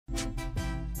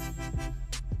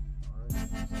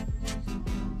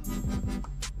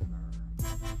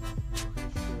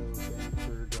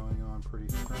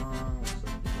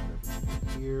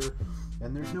here,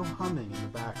 and there's no humming in the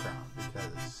background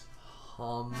because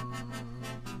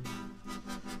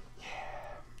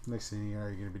next thing you know,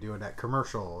 you're going to be doing that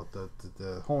commercial with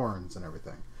the horns and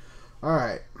everything. All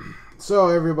right, so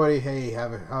everybody, hey,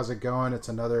 how's it going? It's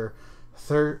another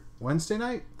Thursday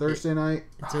night.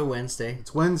 It's a Wednesday.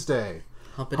 It's Wednesday.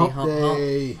 Humpity hump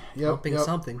day. hump. Yep, Humping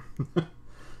something.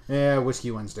 Yeah,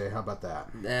 Whiskey Wednesday. How about that?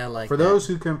 Yeah, I like for that. those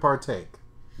who can partake.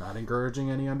 Not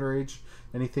encouraging any underage,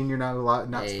 anything you're not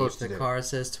supposed to do. If the car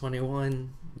says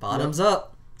 21, bottoms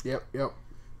up. Yep.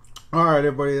 All right,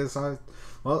 everybody.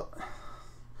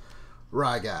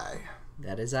 Rye Guy.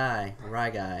 That is I,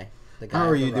 Rye Guy. The guy How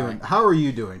are you doing? How are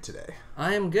you doing today?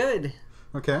 I am good.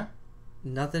 Okay.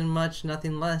 Nothing much,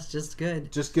 nothing less, just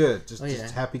good. Just good. Just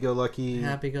happy-go-lucky.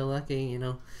 Happy-go-lucky, you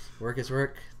know. Work is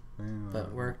work.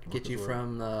 But work gets you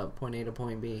from point A to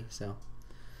point B, so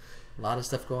a lot of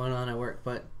stuff going on at work,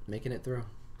 but making it through.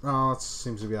 Oh, it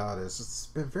seems to be how it is. It's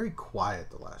been very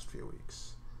quiet the last few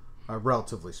weeks,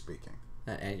 relatively speaking.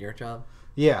 At your job?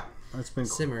 Yeah, it's been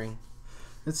simmering.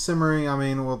 It's simmering. I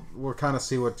mean, we'll kind of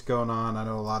see what's going on. I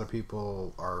know a lot of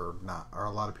people are not, or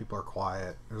a lot of people are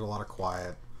quiet. There's a lot of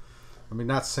quiet. I mean,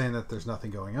 not saying that there's nothing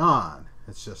going on.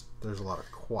 It's just there's a lot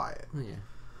of quiet. Oh, yeah.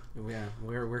 Yeah,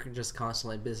 we're just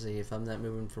constantly busy. If I'm not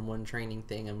moving from one training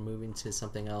thing, I'm moving to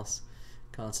something else.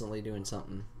 Constantly doing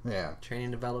something. Yeah.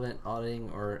 Training development, auditing,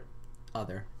 or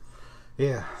other.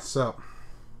 Yeah, so.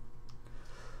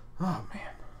 Oh, man.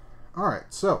 All right,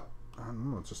 so.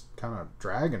 I'm just kind of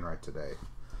dragging right today.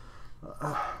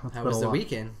 How was the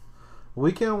weekend?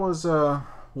 Weekend was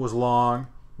long.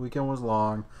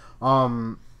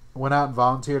 Went out and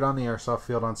volunteered on the airsoft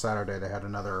field on Saturday. They had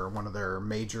one of their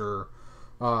major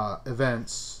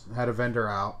events. Had a vendor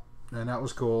out, and that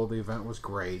was cool. The event was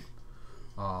great.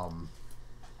 I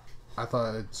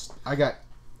got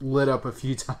lit up a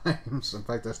few times. In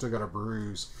fact, I still got a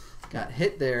bruise. Got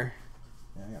hit there.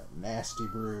 Yeah, I got a nasty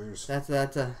bruise.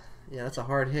 That's a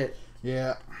hard hit.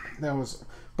 Yeah, that was.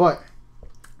 But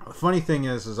the funny thing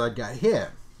is I got hit.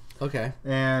 Okay.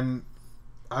 And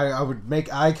I would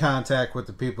make eye contact with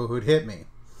the people who'd hit me,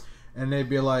 and they'd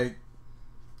be like,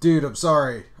 "Dude, I'm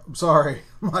sorry."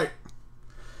 I'm like,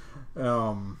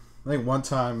 I think one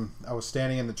time I was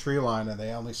standing in the tree line and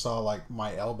they only saw like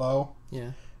my elbow. Yeah.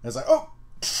 And it's like, oh,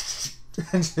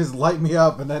 and just light me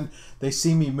up, and then they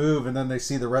see me move, and then they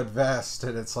see the red vest,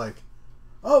 and it's like,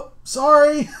 oh,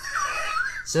 sorry.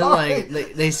 So like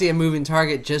they see a moving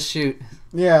target, just shoot.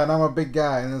 Yeah, and I'm a big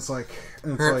guy, and it's like,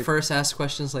 first, ask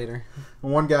questions later.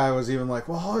 And one guy was even like,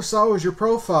 well, all I saw was your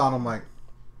profile, and I'm like,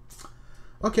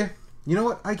 okay. You know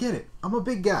what? I get it. I'm a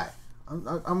big guy.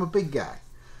 I'm a big guy.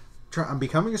 I'm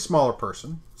becoming a smaller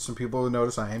person. Some people will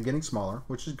notice I am getting smaller,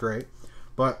 which is great.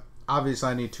 But obviously,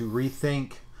 I need to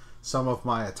rethink some of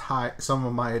my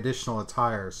additional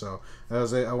attire. So I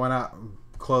went out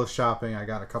clothes shopping. I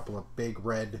got a couple of big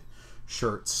red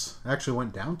shirts. I actually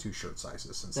went down 2 shirt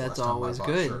sizes since the last time I bought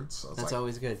shirts. So That's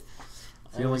always good.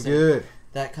 Feeling good.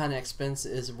 That kind of expense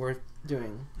is worth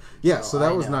doing. Yeah, so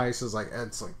that was nice. It's like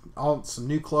some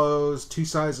new clothes, 2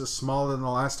 sizes smaller than the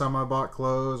last time I bought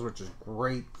clothes, which is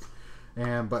great.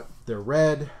 But they're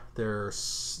red. They're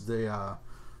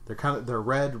red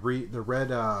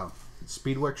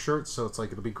Speedwick shirts, so it's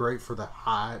like it'll be great for the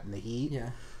hot and the heat.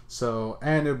 Yeah. So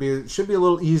it should be a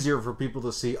little easier for people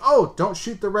to see. Oh, don't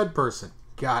shoot the red person.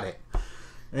 Got it.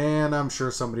 And I'm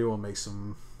sure somebody will make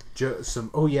some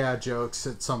oh yeah jokes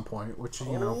at some point, which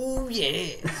Oh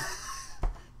yeah.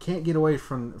 Can't get away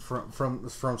from some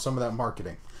of that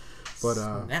marketing. But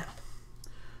Snap.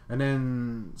 And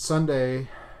then Sunday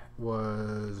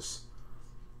was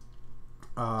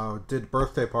did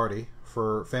birthday party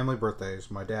for family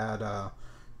birthdays. My dad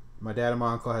and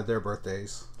my uncle had their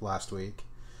birthdays last week,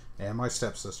 and my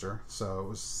stepsister.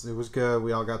 So it was good.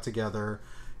 We all got together.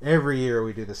 Every year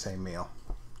we do the same meal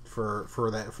for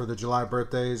the July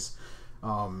birthdays.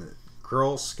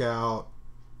 Girl Scout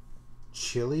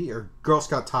chili or Girl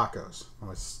Scout tacos.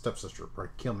 My stepsister would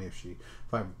probably kill me if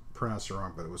I pronounced it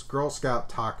wrong, but it was Girl Scout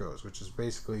tacos, which is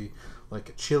basically like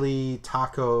a chili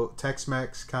taco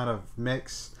Tex-Mex kind of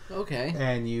mix. Okay.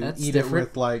 And you eat it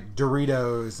with like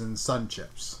Doritos and Sun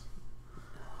Chips.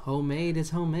 Homemade is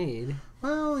homemade.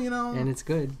 Well, and it's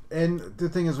good. And the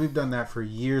thing is, we've done that for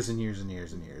years and years and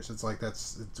years and years. It's like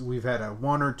we've had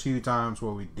 1 or 2 times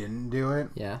where we didn't do it.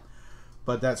 Yeah.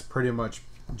 But that's pretty much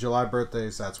July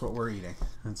birthdays. That's what we're eating.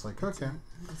 And it's like, okay,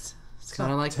 it's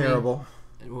kind of like terrible.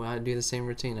 Well, I do the same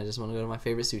routine. I just want to go to my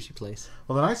favorite sushi place.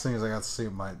 Well, the nice thing is I got to see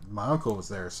my uncle was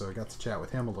there, so I got to chat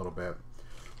with him a little bit.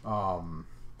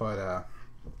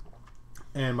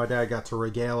 And my dad got to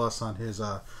regale us on his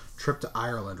trip to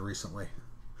Ireland recently.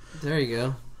 There you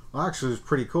go. Well, actually, it was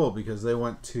pretty cool because they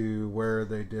went to where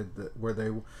they did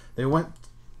they went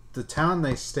the town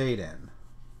they stayed in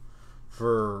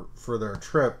for their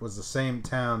trip was the same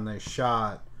town they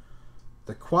shot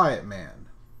The Quiet Man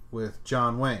with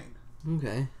John Wayne.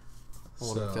 Okay.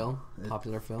 Older film,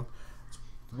 popular film.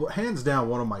 Hands down,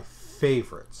 one of my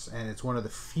favorites, and it's one of the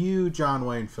few John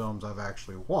Wayne films I've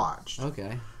actually watched.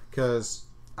 Okay. Because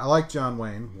I like John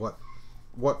Wayne.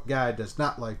 What guy does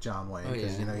not like John Wayne? Oh,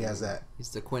 Because yeah. he has that. He's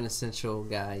the quintessential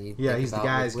guy. He's the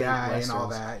guy's guy and all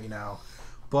that,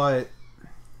 But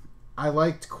I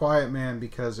liked Quiet Man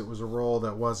because it was a role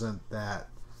that wasn't that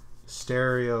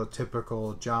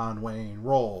stereotypical John Wayne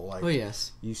role. Like, oh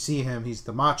yes, you see him, he's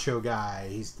the macho guy.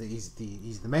 He's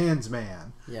the man's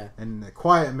man. Yeah. And the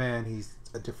Quiet Man, he's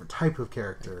a different type of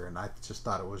character, and I just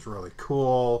thought it was really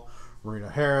cool. Marina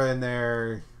O'Hara in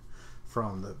there.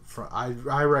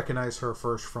 I recognize her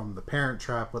first from The Parent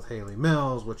Trap with Haley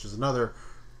Mills, which is another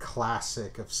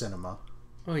classic of cinema.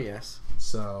 Oh yes.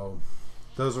 So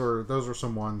those were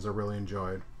some ones I really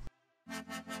enjoyed.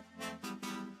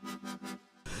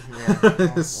 Yeah.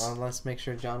 Well, let's make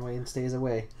sure John Wayne stays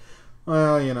away.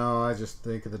 Well, I just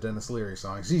think of the Dennis Leary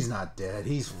songs. He's not dead.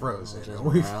 He's frozen. Just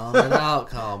round it out,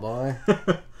 cowboy.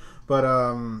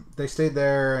 But they stayed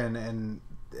there, and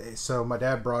so my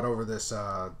dad brought over this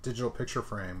digital picture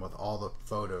frame with all the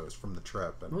photos from the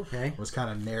trip, and was kind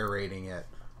of narrating it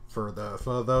for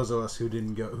those of us who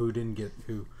didn't get,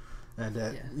 and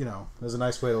it was a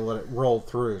nice way to let it roll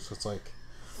through. So it's like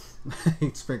he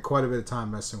spent quite a bit of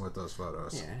time messing with those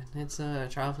photos. Yeah, it's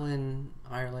traveling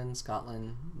Ireland,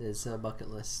 Scotland is a bucket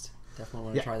list. Definitely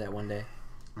want to try that one day.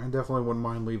 I definitely wouldn't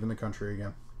mind leaving the country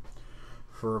again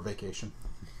for a vacation.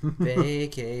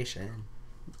 Vacation.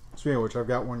 Speaking of which, I've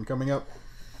got one coming up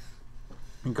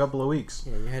in a couple of weeks.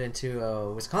 Yeah, you're heading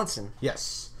to Wisconsin.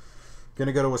 Yes.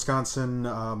 Gonna go to Wisconsin.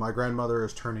 My grandmother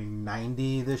is turning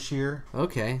 90 this year.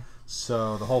 Okay.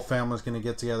 So the whole family's gonna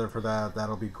get together for that.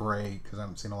 That'll be great because I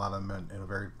haven't seen a lot of them in a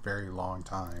very, very long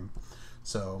time.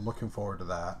 So I'm looking forward to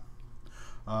that.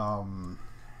 And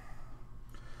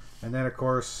then, of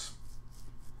course,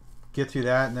 get through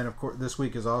that. And then, of course, this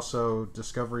week is also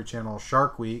Discovery Channel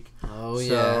Shark Week. Oh, so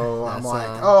yeah. So I'm like,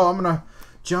 I'm going to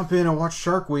jump in and watch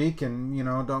Shark Week and,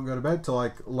 don't go to bed till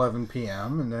like 11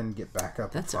 p.m. and then get back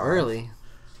up. That's early.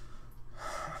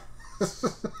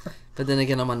 But then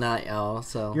again, I'm a night owl,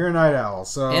 so... You're a night owl,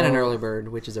 so... And an early bird,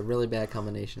 which is a really bad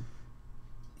combination.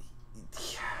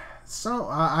 So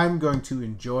I'm going to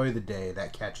enjoy the day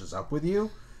that catches up with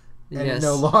you. And Yes.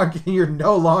 You're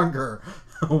no longer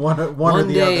one or the other. One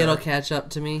day it'll catch up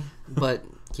to me, but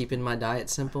keeping my diet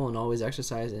simple and always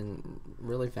exercising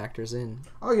really factors in.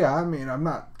 Oh yeah, I mean, I'm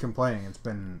not complaining. It's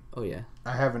been... Oh yeah.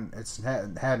 I haven't... It's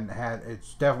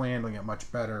definitely handling it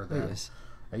much better than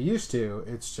I used to.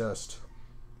 It's just...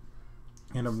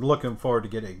 And I'm looking forward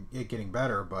to it getting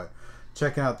better, but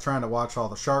trying to watch all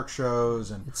the shark shows,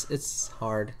 and it's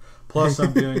hard. Plus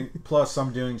I'm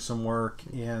doing some work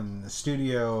in the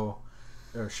studio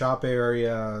or shop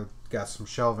area. Got some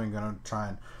shelving. Going to try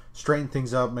and straighten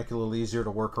things up, make it a little easier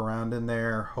to work around in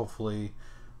there. Hopefully,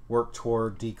 work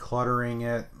toward decluttering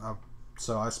it.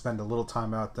 So I spend a little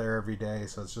time out there every day.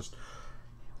 So it's just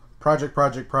project.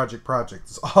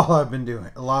 It's all I've been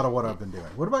doing. A lot of what I've been doing.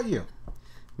 What about you?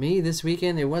 Me, this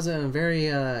weekend, it wasn't a very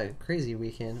crazy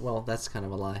weekend. Well, that's kind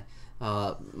of a lie.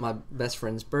 My best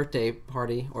friend's birthday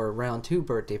party, or round 2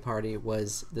 birthday party,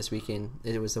 was this weekend.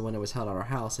 It was the one that was held at our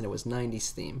house, and it was 90s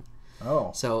theme.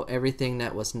 Oh. So everything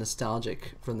that was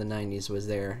nostalgic from the 90s was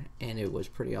there, and it was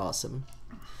pretty awesome.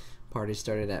 Party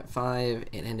started at 5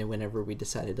 and ended whenever we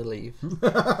decided to leave.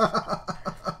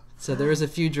 So there was a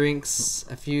few drinks,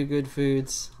 a few good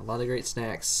foods, a lot of great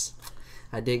snacks.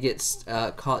 I did get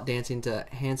caught dancing to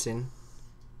Hanson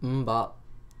Mbop,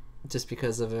 just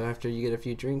because of after you get a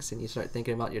few drinks and you start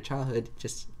thinking about your childhood, it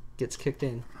just gets kicked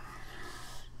in.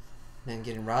 And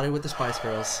getting rowdy with the Spice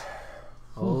Girls.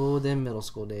 Oh, them middle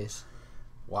school days.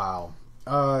 Wow.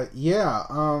 I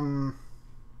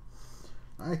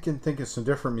can think of some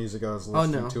different music I was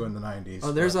listening to in the 90s.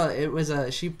 Oh,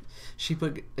 she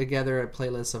put together a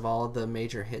playlist of all of the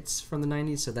major hits from the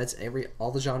 90s, so that's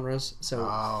all the genres.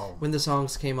 So when the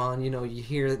songs came on, you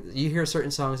hear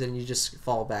certain songs and you just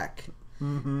fall back.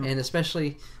 Mm-hmm. And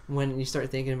especially when you start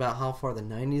thinking about how far the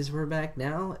 90s were back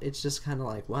now, it's just kind of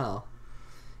like, wow.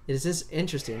 It's just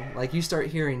interesting. Like, you start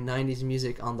hearing 90s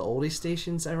music on the oldie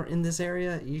stations that are in this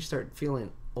area, you start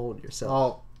feeling old yourself.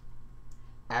 Well,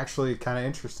 actually, kind of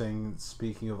interesting.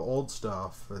 Speaking of old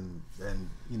stuff, and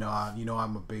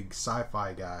I'm a big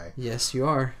sci-fi guy. Yes, you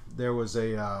are. There was a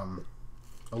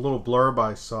little blurb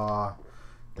I saw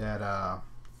that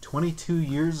 22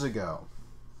 years ago,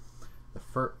 the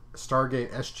first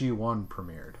Stargate SG1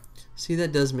 premiered. See,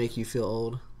 that does make you feel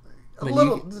old.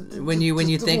 When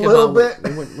you think about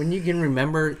when you can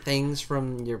remember things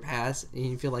from your past and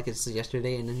you feel like it's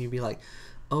yesterday, and then you'd be like,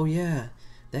 oh yeah,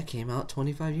 that came out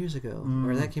 25 years ago,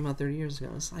 or that came out 30 years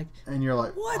ago. It's like, and you're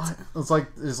like, what?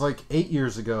 It's like 8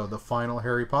 years ago the final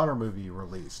Harry Potter movie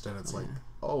released, and it's like,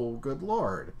 oh good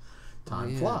lord,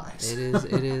 time flies.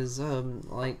 It is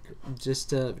like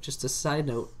just a side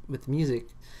note with music.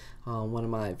 One of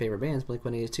my favorite bands,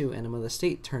 Blink-182, Enema of the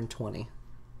State, turned 20.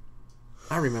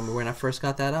 I remember when I first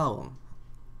got that album.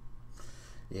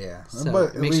 Yeah, so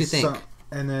but it makes you think.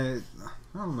 And then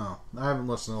I don't know. I haven't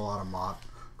listened to a lot of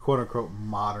quote unquote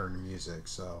modern music,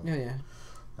 so yeah.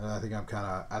 I think I'm kind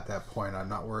of at that point. I'm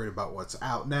not worried about what's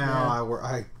out now. Yeah.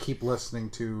 I keep listening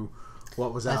to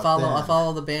what was out then. I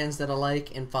follow the bands that I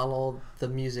like and follow the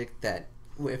music that,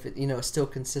 if it is still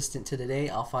consistent to today,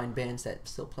 I'll find bands that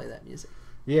still play that music.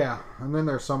 Yeah, and then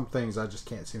there's some things I just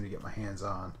can't seem to get my hands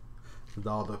on with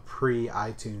all the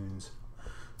pre-iTunes.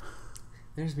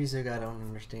 There's music I don't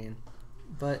understand,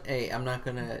 but hey, I'm not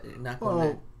gonna hate on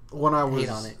it. When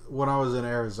I was in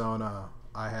Arizona,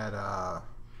 I had I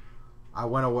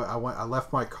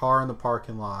left my car in the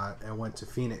parking lot and went to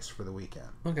Phoenix for the weekend.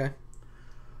 Okay.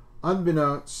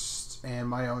 Unbeknownst and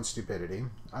my own stupidity,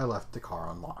 I left the car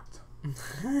unlocked.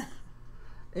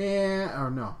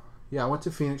 I went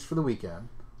to Phoenix for the weekend.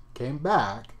 Came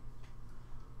back.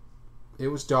 It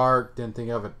was dark. Didn't think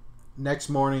of it. Next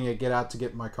morning, I get out to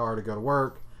get my car to go to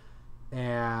work,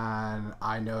 and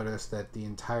I noticed that the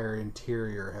entire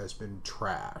interior has been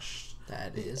trashed.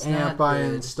 That is the amp I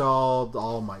installed,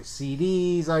 all my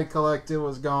CDs I collected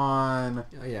was gone.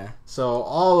 Oh yeah. So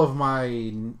all of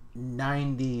my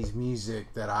 90s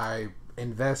music that I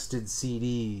invested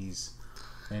CDs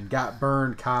and got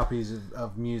burned copies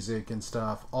of music and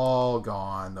stuff, all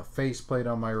gone. The faceplate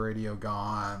on my radio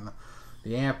gone.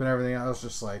 The amp and everything. I was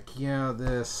just like,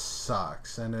 this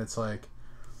sucks. And it's like,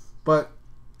 but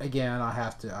again, I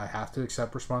have to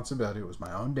accept responsibility. It was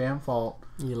my own damn fault.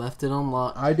 You left it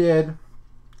unlocked. I did.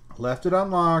 Left it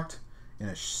unlocked in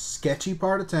a sketchy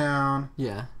part of town.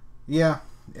 Yeah. Yeah.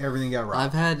 Everything got robbed.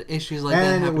 I've had issues like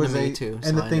that happen to me too.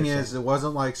 And the thing is, it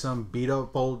wasn't like some beat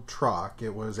up old truck.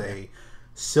 It was a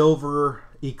silver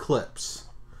Eclipse.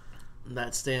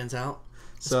 That stands out.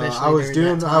 So I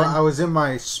was in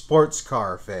my sports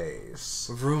car phase.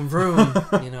 Vroom vroom.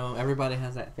 Everybody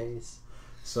has that phase.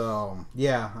 So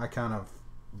yeah, I kind of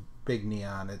big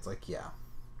neon. It's like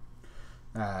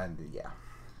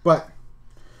but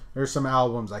there's some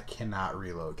albums I cannot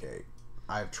relocate.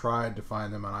 I've tried to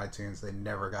find them on iTunes. They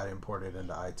never got imported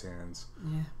into iTunes.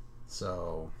 Yeah.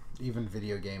 So even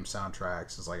video game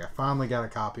soundtracks, it's like I finally got a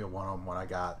copy of one of them when I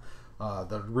got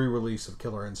the re-release of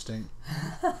Killer Instinct,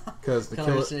 because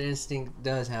Killer Instinct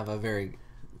does have a very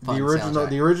fun soundtrack.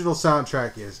 The original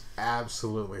soundtrack is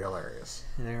absolutely hilarious.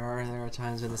 There are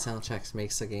times when the soundtrack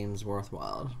makes the games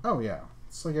worthwhile. Oh yeah,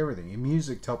 it's like everything.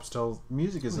 Music helps tell.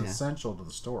 Music is essential to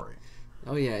the story.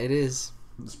 Oh yeah, it is.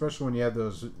 Especially when you have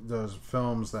those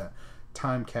films that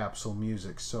time capsule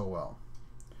music so well.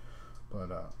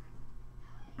 But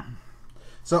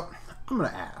so I'm gonna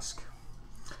ask.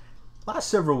 Last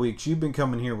several weeks, you've been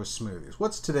coming here with smoothies.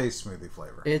 What's today's smoothie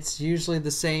flavor? It's usually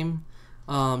the same,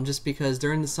 just because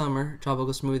during the summer,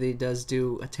 Tropical Smoothie does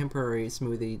do a temporary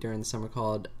smoothie during the summer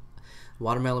called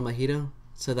Watermelon Mojito.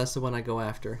 So that's the one I go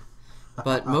after.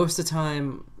 But most of the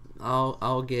time,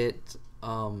 I'll get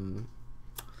an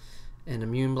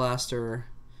Immune Blaster,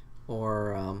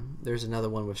 or there's another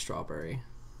one with strawberry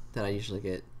that I usually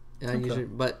get.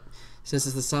 But since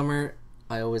it's the summer,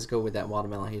 I always go with that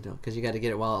watermelon mojito because you got to get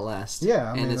it while it lasts.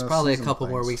 Yeah, and it's probably a couple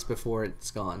more weeks before it's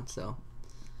gone. So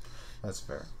that's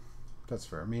fair. That's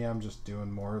fair. Me, I'm just doing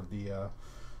more of the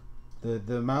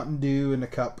Mountain Dew in the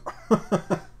cup.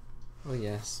 Oh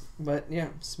yes, but yeah,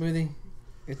 smoothie.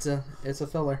 It's a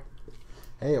filler.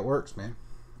 Hey, it works, man.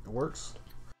 It works.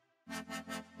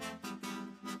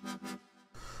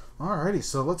 Alrighty,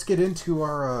 so let's get into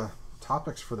our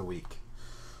topics for the week.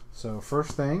 So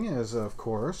first thing is, of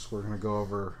course, we're going to go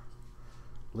over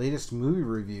latest movie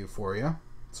review for you.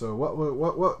 So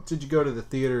what did you go to the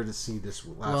theater to see this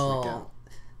last weekend?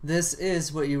 This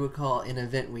is what you would call an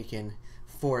event weekend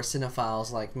for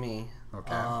cinephiles like me.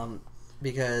 Okay.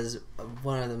 Because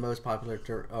one of the most popular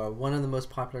director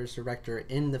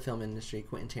in the film industry,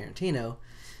 Quentin Tarantino,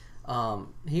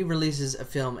 he releases a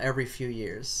film every few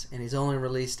years, and he's only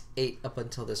released 8 up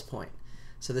until this point.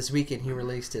 So this weekend he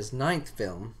released his 9th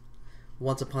film,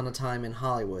 Once Upon a Time in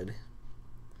Hollywood.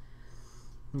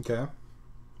 Okay.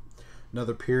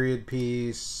 Another period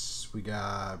piece we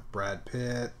got Brad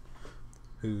Pitt,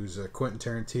 who's a Quentin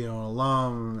Tarantino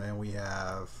alum, and we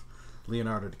have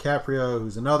Leonardo DiCaprio,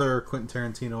 who's another Quentin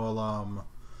Tarantino alum.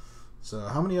 So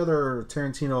how many other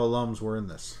Tarantino alums were in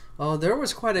this? Oh, there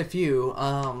was quite a few.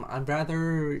 I'd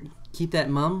rather keep that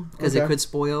mum because it could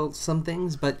spoil some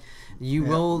things, but you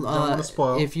will. Don't want to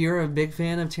spoil. If you're a big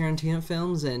fan of Tarantino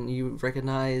films and you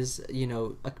recognize,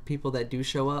 people that do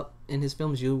show up in his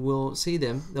films, you will see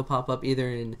them. They'll pop up either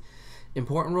in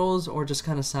important roles or just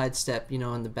kind of sidestep,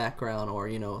 in the background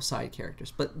or side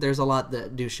characters. But there's a lot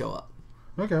that do show up.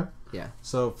 Okay. Yeah.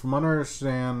 So from what I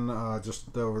understand, it's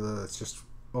just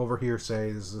over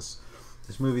hearsay.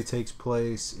 This movie takes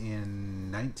place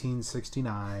in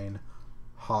 1969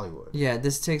 Hollywood. Yeah,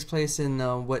 this takes place in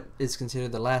what is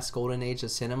considered the last golden age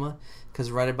of cinema,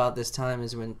 because right about this time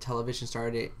is when television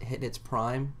started to hit its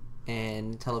prime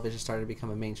and television started to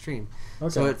become a mainstream. Okay.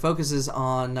 So it focuses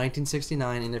on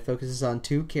 1969 and it focuses on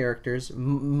two characters.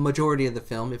 Majority of the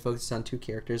film, it focuses on two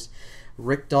characters.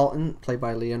 Rick Dalton, played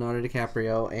by Leonardo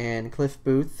DiCaprio, and Cliff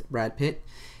Booth, Brad Pitt.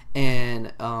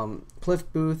 And Cliff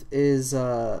Booth is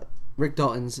Rick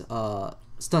Dalton's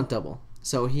stunt double.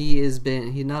 So he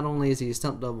not only is he a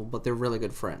stunt double, but they're really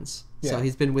good friends. Yeah. So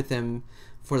he's been with them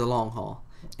for the long haul.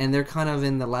 And they're kind of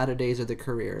in the latter days of their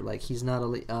career. Like he's not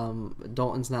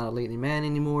Dalton's not a leading man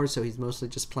anymore, so he's mostly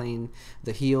just playing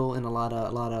the heel in a lot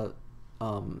of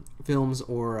films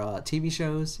or TV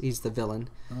shows. He's the villain.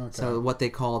 Okay. So what they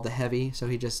call the heavy. So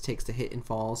he just takes the hit and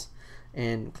falls.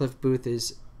 And Cliff Booth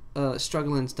is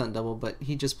struggling stunt double, but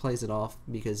he just plays it off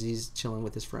because he's chilling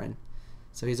with his friend.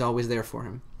 So he's always there for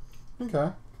him.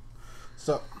 Okay.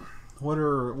 So, what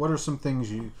are some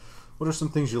things you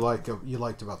liked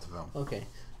about the film? Okay.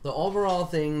 The overall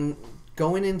thing,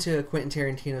 going into a Quentin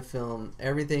Tarantino film,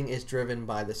 everything is driven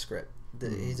by the script.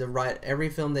 He's every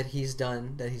film that he's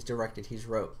done, that he's directed, he's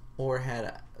wrote or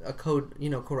had a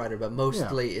co-writer, but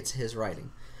mostly it's his writing.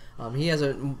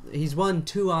 He's won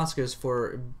 2 Oscars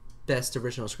for Best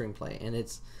Original Screenplay, and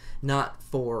it's not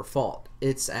for fault.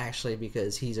 It's actually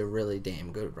because he's a really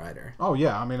damn good writer. Oh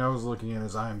yeah, I mean, I was looking at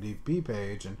his IMDb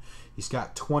page, and he's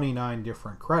got 29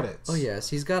 different credits. Oh yes,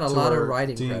 he's got a lot of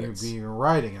writing credits.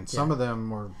 And some of them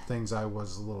were things I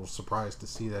was a little surprised to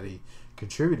see that he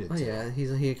contributed to. Oh yeah,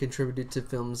 he contributed to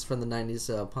films from the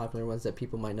 90s, popular ones that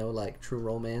people might know, like True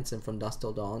Romance and From Dusk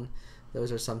Till Dawn.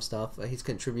 Those are some stuff. He's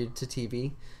contributed to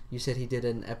TV. You said he did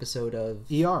an episode of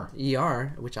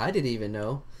ER, which I didn't even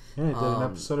know. Yeah, he did an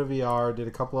episode of ER. Did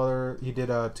a couple other. He did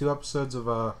 2 episodes of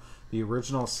the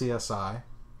original CSI.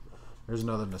 There's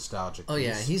another nostalgic. Oh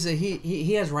yeah,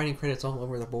 he has writing credits all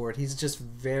over the board. He's just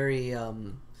very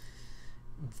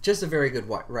just a very good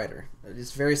writer.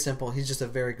 It's very simple. He's just a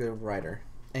very good writer.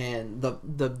 And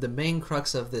the main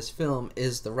crux of this film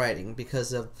is the writing,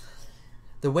 because of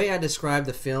the way I describe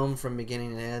the film from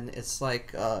beginning to end. It's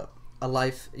like a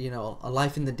life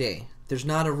in the day. There's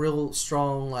not a real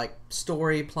strong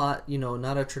story plot,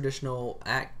 not a traditional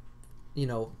act,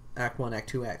 act 1, act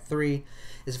 2, act 3.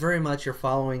 It's very much you're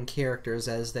following characters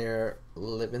as they're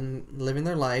living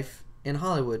their life in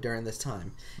Hollywood during this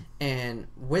time. And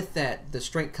with that, the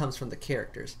strength comes from the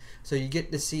characters. So you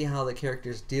get to see how the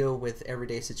characters deal with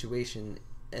everyday situation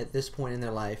at this point in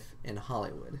their life in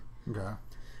Hollywood. Okay.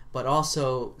 But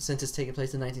also, since it's taking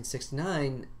place in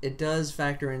 1969, it does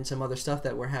factor in some other stuff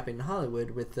that were happening in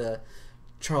Hollywood with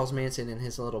Charles Manson and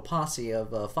his little posse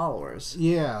of followers.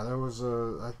 Yeah, there was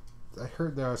I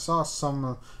heard that. I saw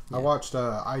some. I watched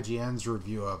IGN's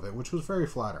review of it, which was very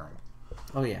flattering.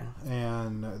 Oh yeah.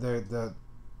 And the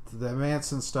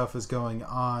Manson stuff is going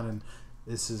on, and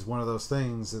this is one of those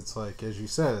things. It's like, as you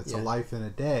said, it's a life in a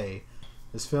day.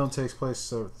 This film takes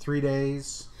place 3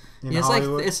 days.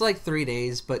 It's like 3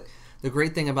 days, but the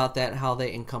great thing about that, how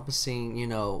they encompassing,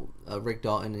 Rick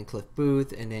Dalton and Cliff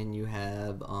Booth, and then you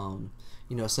have,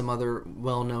 some other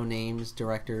well-known names,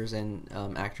 directors and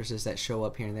actresses that show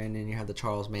up here and there, and then you have the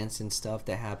Charles Manson stuff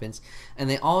that happens, and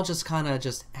they all just kind of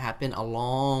just happen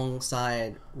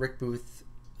alongside Rick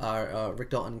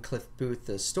Dalton and Cliff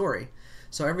Booth's story.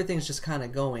 So everything's just kind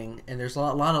of going, and there's a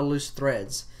lot of loose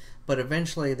threads. But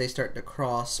eventually they start to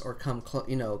cross or come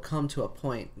to a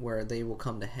point where they will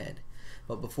come to head.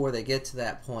 But before they get to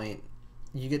that point,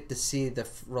 you get to see the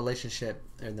relationship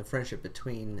and the friendship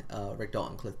between Rick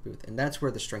Dalton and Cliff Booth. And that's where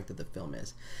the strength of the film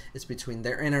is. It's between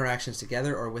their interactions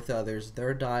together or with others,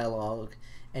 their dialogue,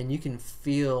 and you can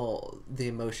feel the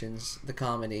emotions, the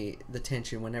comedy, the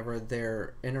tension whenever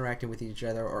they're interacting with each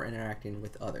other or interacting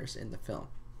with others in the film.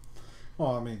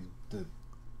 Well, I mean,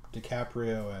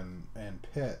 DiCaprio and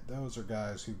Pitt, those are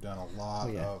guys who've done a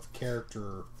lot of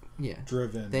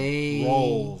character-driven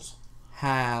roles.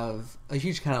 have a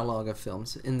huge catalog of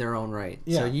films in their own right.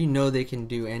 Yeah. So you know they can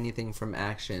do anything from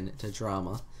action to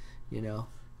drama, you know.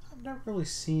 I've never really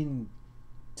seen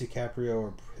DiCaprio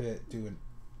or Pitt do an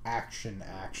action.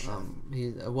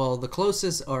 Well, the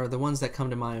closest are the ones that come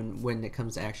to mind when it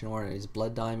comes to action oriented is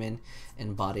Blood Diamond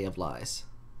and Body of Lies.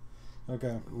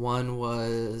 Okay. One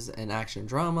was an action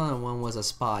drama and one was a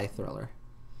spy thriller.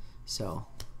 So.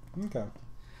 Okay.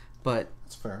 But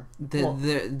that's fair.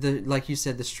 The like you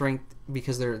said, the strength,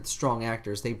 because they're strong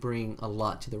actors, they bring a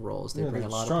lot to the roles. They bring a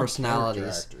lot of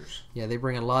personalities. Yeah, they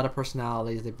bring a lot of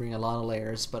personalities. They bring a lot of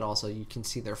layers, but also you can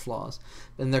see their flaws.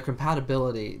 And their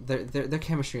compatibility, their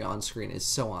chemistry on screen is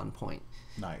so on point.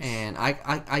 Nice. And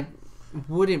I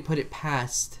wouldn't put it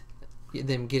past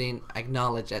them getting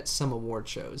acknowledged at some award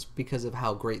shows because of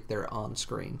how great they're on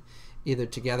screen, either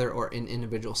together or in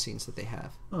individual scenes that they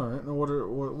have. All right. Now, what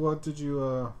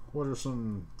are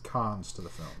some cons to the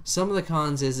film? Some of the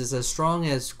cons is as strong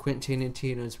as Quentin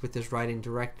Tarantino is with his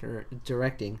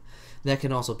directing, that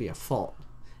can also be a fault.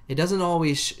 It doesn't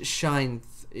always shine.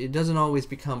 It doesn't always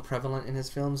become prevalent in his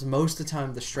films. Most of the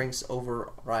time, the strengths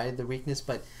override the weakness.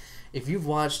 But if you've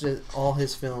watched all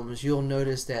his films, you'll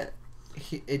notice that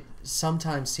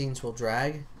sometimes scenes will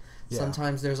drag. Yeah.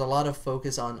 Sometimes there's a lot of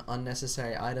focus on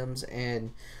unnecessary items,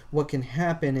 and what can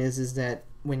happen is that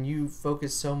when you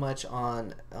focus so much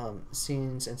on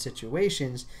scenes and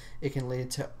situations, it can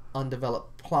lead to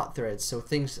undeveloped plot threads. So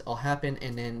things will happen,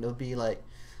 and then there'll be like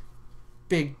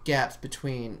big gaps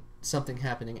between something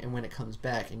happening and when it comes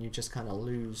back, and you just kind of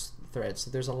lose threads.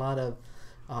 So there's a lot of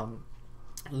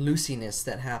loosiness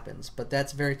that happens, but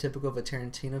that's very typical of a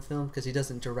Tarantino film because he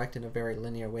doesn't direct in a very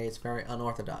linear way. It's very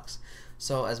unorthodox.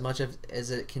 So as much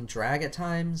as it can drag at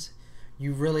times,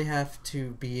 you really have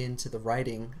to be into the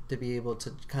writing to be able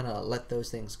to kind of let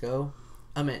those things go.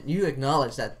 I mean, you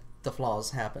acknowledge that the flaws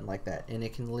happen like that, and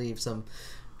it can leave some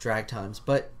drag times,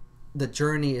 but the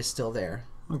journey is still there.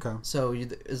 Okay. So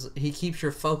he keeps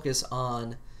your focus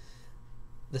on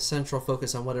the central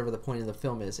focus on whatever the point of the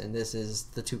film is, and this is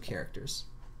the two characters.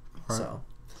 Right. So,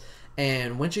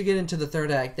 and once you get into the third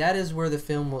act, that is where the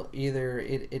film will either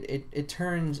it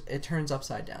turns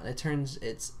upside down. It's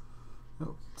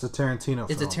a Tarantino film.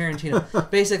 It's a Tarantino.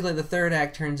 Basically, the third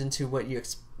act turns into what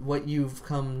you've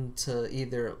come to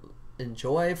either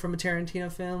enjoy from a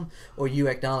Tarantino film, or you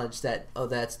acknowledge that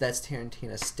that's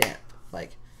Tarantino's stamp.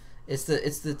 Like, it's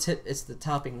the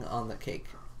topping on the cake.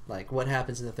 Like, what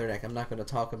happens in the third act? I'm not going to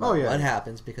talk about what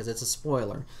happens because it's a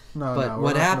spoiler. But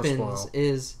what happens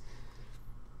is,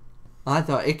 I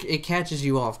thought it catches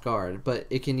you off guard, but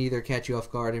it can either catch you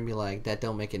off guard and be like, that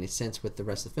don't make any sense with the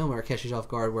rest of the film, or it catches you off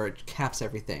guard where it caps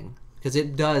everything. Because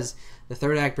it does, the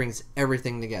third act brings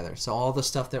everything together. So all the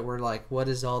stuff that we're like, what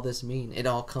does all this mean? It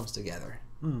all comes together.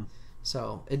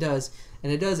 So it does,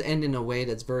 and it does end in a way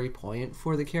that's very poignant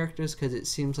for the characters, because it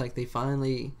seems like they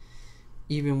finally,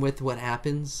 even with what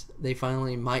happens, they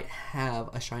finally might have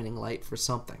a shining light for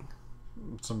something.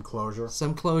 Some closure.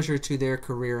 Some closure to their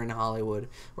career in Hollywood,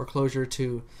 or closure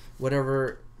to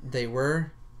whatever they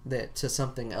were, to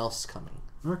something else coming.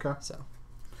 Okay. So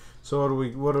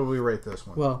what do we rate this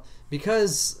one? Well,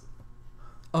 because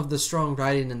of the strong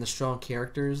writing and the strong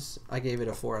characters, I gave it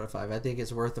a 4 out of 5. I think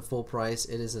it's worth the full price.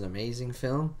 It is an amazing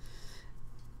film.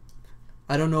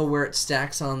 I don't know where it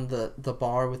stacks on the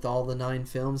bar with all the 9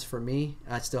 films for me.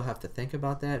 I still have to think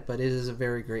about that, but it is a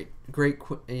very great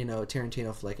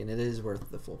Tarantino flick, and it is worth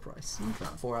the full price. Okay.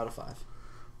 4 out of 5.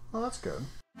 Well, that's good.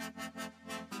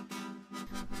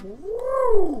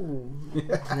 Woo!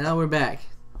 Yeah. Now we're back.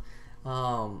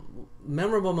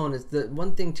 Memorable moments. The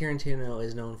one thing Tarantino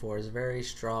is known for is very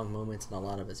strong moments in a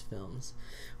lot of his films.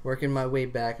 Working my way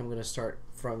back, I'm going to start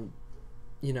from,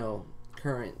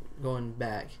 current, going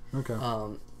back. Okay.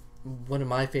 One of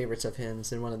my favorites of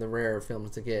his, and one of the rarer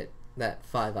films to get that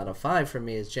 5 out of 5 for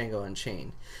me, is Django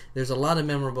Unchained. There's a lot of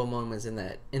memorable moments in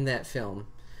that film,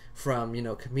 from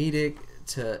comedic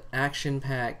to action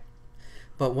packed.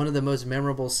 But one of the most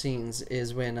memorable scenes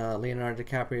is when Leonardo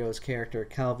DiCaprio's character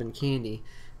Calvin Candy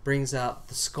brings out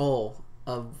the skull,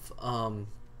 and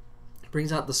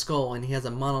he has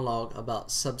a monologue about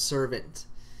subservitude,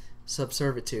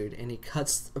 and he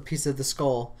cuts a piece of the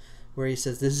skull where he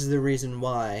says, "This is the reason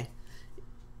why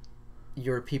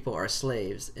your people are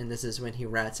slaves," and this is when he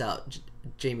rats out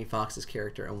Jamie Foxx's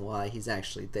character and why he's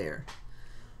actually there,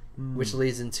 which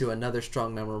leads into another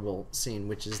strong, memorable scene,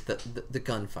 which is the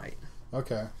gunfight.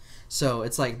 Okay. So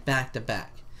it's like back to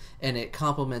back, and it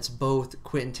complements both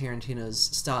Quentin Tarantino's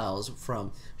styles,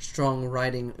 from strong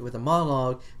writing with a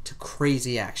monologue to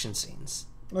crazy action scenes.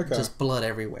 Okay. Just blood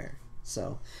everywhere.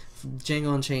 So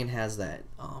Django Unchained has that.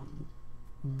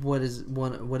 What is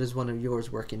one of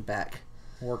yours working back?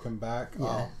 Working back.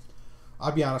 Yeah.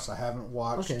 I'll be honest. I haven't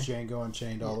watched Okay. Django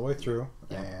Unchained all the way through,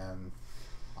 Yeah. and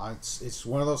it's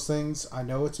one of those things. I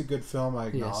know it's a good film. I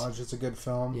acknowledge it's a good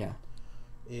film. Yeah.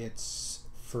 It's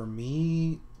for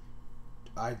me.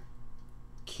 I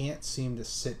can't seem to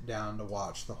sit down to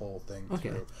watch the whole thing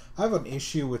through. I have an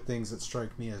issue with things that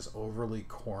strike me as overly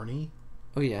corny.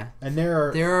 Oh yeah, and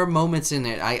there are moments in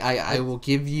it. I will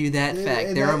give you that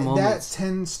fact. There are moments that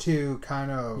tends to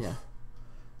kind of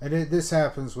and this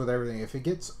happens with everything. If it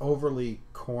gets overly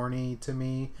corny to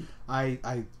me,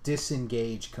 I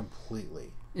disengage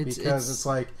completely because it's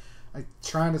like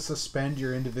trying to suspend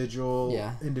your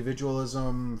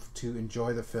individualism to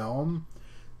enjoy the film.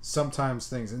 Sometimes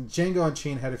things, and Django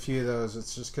Unchained had a few of those.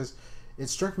 It's just because it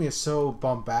struck me as so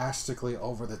bombastically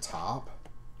over the top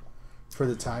for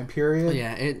the time period.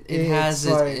 Yeah, it has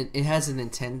an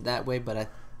intent that way, but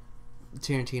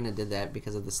Tarantino did that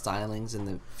because of the stylings and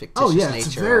the fictitious nature of it.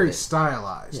 It's very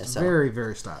stylized. Yeah, so, very,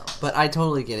 very stylized. But I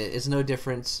totally get it. It's no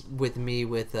difference with me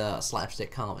with slapstick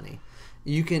comedy.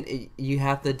 You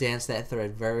have to dance that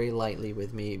thread very lightly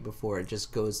with me before it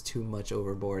just goes too much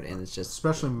overboard, and it's just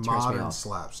especially modern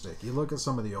slapstick. You look at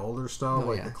some of the older stuff,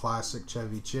 the classic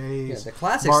Chevy Chase, yeah, the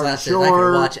classic Martin slapstick Short, I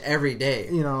can watch every day.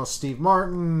 You know, Steve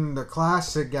Martin, the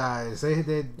classic guys. They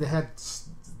had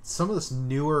some of this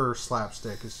newer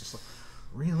slapstick. It's just like,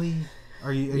 really.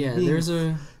 Are you being, where's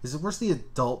the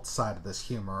adult side of this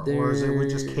humor, or is it we're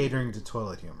just catering to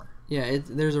toilet humor? Yeah,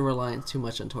 there's a reliance too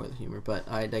much on toilet humor,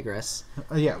 but I digress.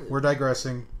 We're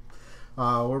digressing.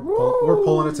 We're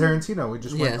pulling a Tarantino. We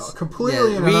just went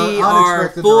completely in an unexpected direction. We are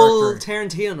full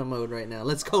Tarantino mode right now.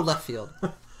 Let's go left field.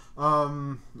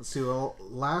 Let's see. The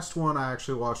last one I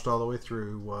actually watched all the way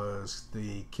through was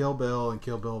the Kill Bill and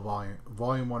Kill Bill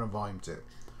Volume 1 and Volume 2.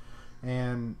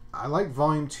 And I like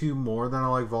Volume 2 more than I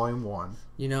like Volume 1.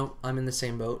 You know, I'm in the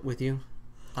same boat with you.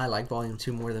 I like Volume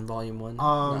 2 more than Volume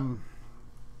 1.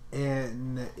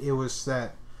 And it was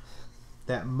that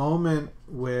moment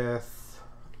with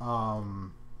I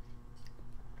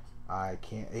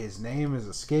can't. His name is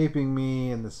escaping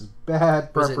me, and this is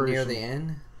bad preparation. Was it near the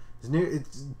end?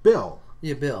 It's Bill.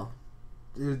 Yeah, Bill.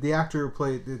 The actor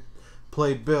who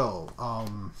played Bill.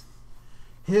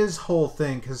 His whole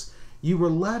thing, because you were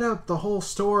led up the whole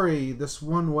story this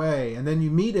one way, and then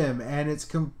you meet him, and it's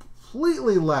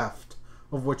completely left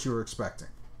of what you were expecting.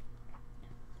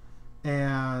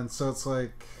 And so it's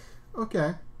like,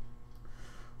 okay.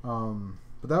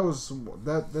 But that's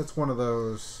one of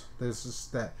those. There's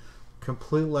just that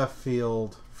complete left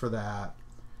field for that,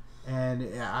 and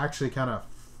it actually kind of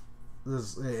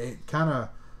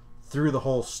threw the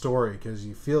whole story, because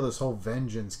you feel this whole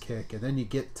vengeance kick, and then you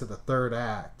get to the third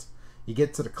act, you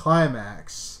get to the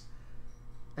climax,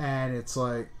 and it's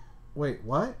like, wait,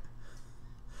 what?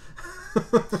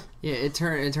 Yeah, it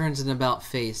turns an about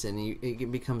face, and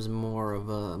it becomes more of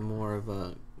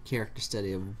a character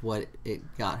study of what it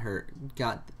got her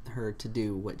to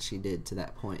do what she did to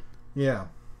that point. Yeah.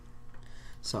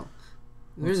 So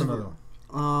there's another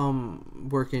one.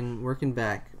 Working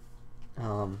back.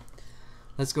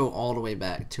 Let's go all the way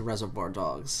back to Reservoir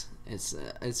Dogs.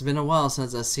 It's been a while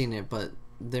since I've seen it, but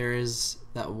there is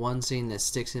that one scene that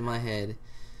sticks in my head.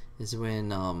 Is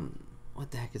when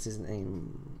what the heck is his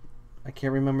name? I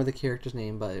can't remember the character's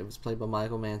name, but it was played by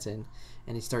Michael Manson,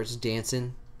 and he starts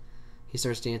dancing. He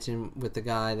starts dancing with the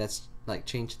guy that's like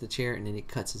chained to the chair, and then he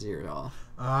cuts his ear off.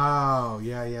 Oh,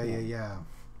 yeah.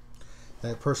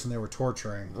 That person they were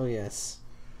torturing. Oh yes.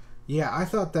 Yeah, I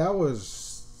thought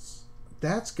that's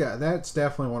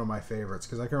definitely one of my favorites,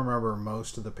 because I can remember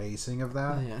most of the pacing of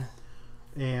that. Oh, yeah.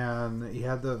 And you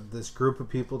had this group of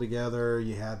people together.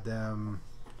 You had them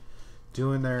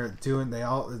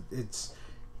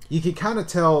you could kind of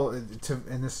tell,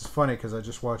 and this is funny because I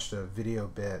just watched a video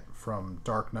bit from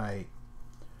Dark Knight,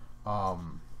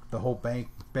 the whole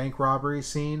bank robbery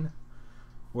scene,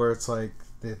 where it's like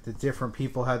the different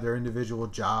people had their individual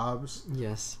jobs.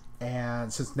 Yes.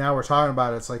 And since now we're talking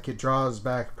about it, it's like it draws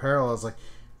back parallels. Like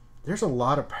there's a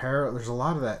lot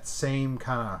of that same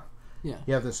kind of. Yeah.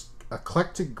 You have this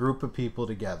eclectic group of people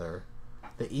together.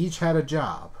 They each had a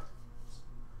job,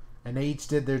 and they each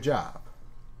did their job.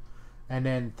 And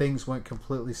then things went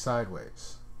completely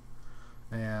sideways.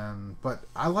 But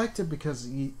I liked it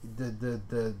because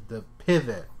the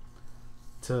pivot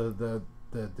to the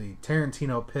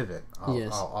Tarantino pivot,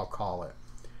 I'll call it,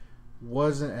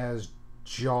 wasn't as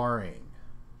jarring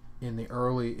in the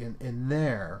early in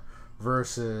there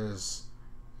versus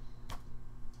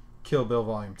Kill Bill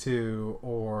Volume 2,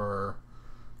 or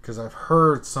because I've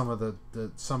heard some of the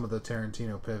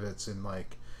Tarantino pivots in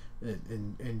like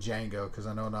in Django, because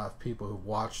I know enough people who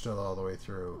watched it all the way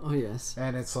through. Oh yes.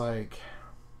 And it's like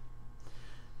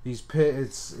these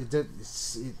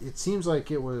it seems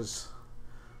like it was.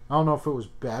 I don't know if it was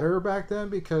better back then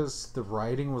because the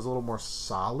writing was a little more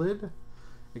solid.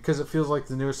 Because it feels like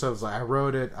the newer stuff is like I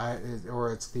wrote it,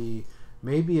 or it's the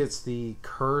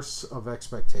curse of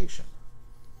expectation.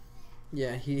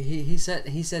 Yeah, he set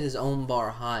his own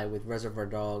bar high with Reservoir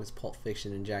Dogs, Pulp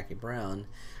Fiction, and Jackie Brown.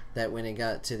 That when it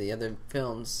got to the other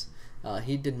films,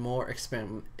 he did more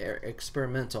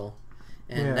experimental,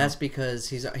 and that's because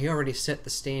he already set the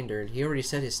standard. He already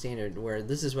set his standard where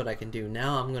this is what I can do.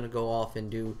 Now I'm going to go off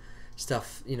and do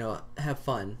stuff, have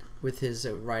fun with his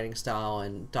writing style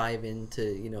and dive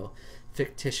into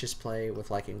fictitious play with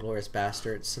like Inglourious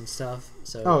Basterds and stuff.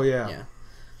 So yeah.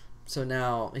 So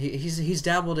now he's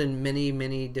dabbled in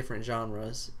many different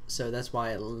genres. So that's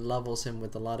why it levels him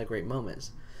with a lot of great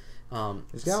moments.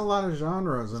 He's got a lot of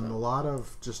genres and a lot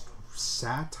of just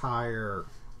satire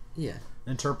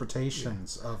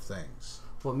interpretations of things.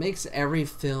 What makes every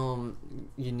film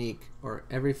unique or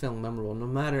every film memorable, no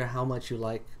matter how much you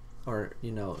like or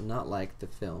not like the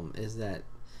film, is that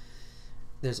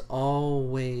there's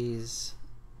always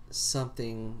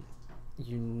something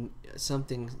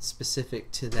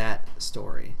specific to that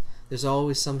story. There's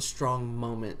always some strong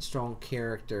moment, strong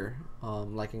character,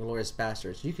 like in Inglourious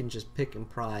Basterds. You can just pick and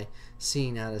pry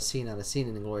scene out of scene in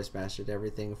Inglourious Basterds.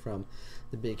 Everything from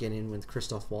the beginning when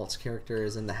Christoph Waltz's character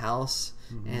is in the house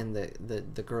and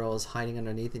the girl is hiding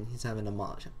underneath and he's having a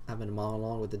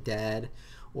monologue with the dad,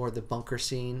 or the bunker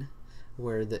scene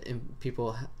where the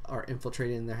people are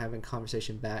infiltrating and they're having a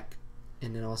conversation back,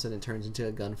 and then all of a sudden it turns into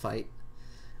a gunfight.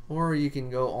 Or you can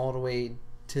go all the way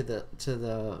to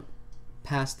the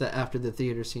past after the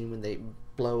theater scene when they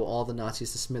blow all the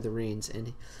Nazis to smithereens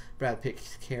and Brad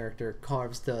Pitt's character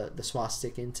carves the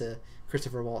swastika into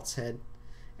Christopher Waltz's head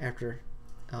after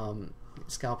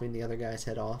scalping the other guy's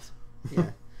head off.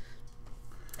 Yeah.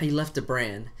 He left a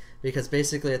brand because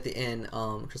basically at the end,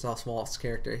 Christoph Waltz's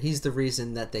character, he's the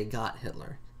reason that they got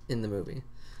Hitler in the movie.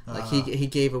 Like he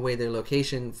gave away their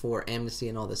location for amnesty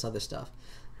and all this other stuff.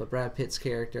 But Brad Pitt's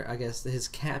character, I guess his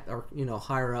cap or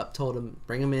higher up told him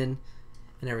bring him in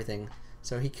and everything.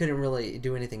 So he couldn't really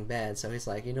do anything bad. So he's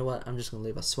like, you know what? I'm just gonna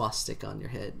leave a swastika on your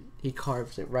head. He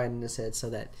carved it right in his head so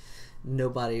that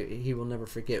he will never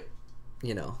forget,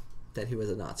 that he was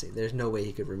a Nazi. There's no way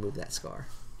he could remove that scar.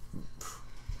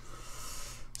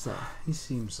 So he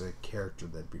seems a character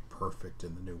that'd be perfect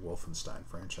in the new Wolfenstein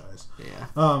franchise. Yeah.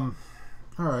 All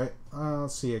right.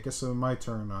 Let's see. I guess it's my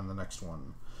turn on the next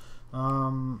one.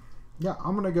 Yeah,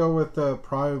 I'm gonna go with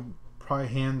probably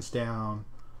hands down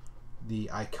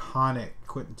the iconic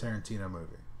Quentin Tarantino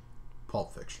movie,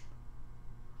 Pulp Fiction.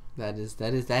 That is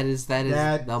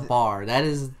the bar. That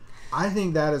is. I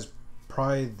think that is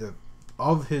probably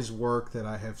of his work that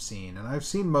I have seen, and I've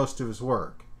seen most of his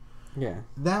work. Yeah.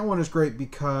 That one is great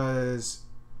because,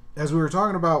 as we were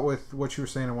talking about with what you were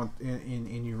saying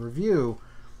in your review,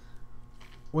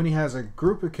 when he has a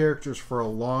group of characters for a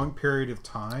long period of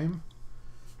time,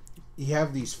 you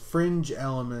have these fringe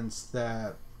elements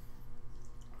that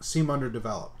seem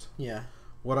underdeveloped. Yeah.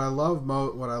 What I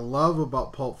love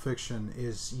about Pulp Fiction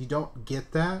is you don't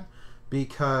get that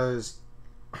because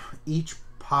each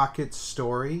pocket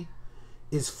story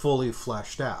is fully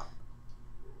fleshed out.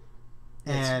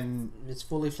 And it's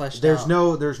fully fleshed out.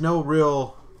 There's no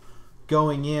real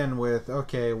going in with,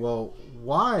 okay, well,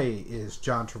 why is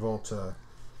John Travolta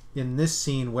in this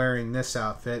scene wearing this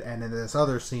outfit and in this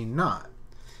other scene not?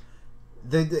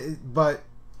 But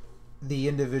the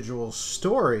individual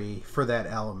story for that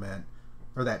element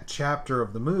or that chapter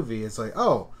of the movie is like,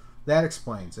 oh, that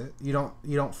explains it. You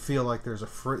don't feel like there's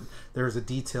a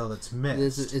detail that's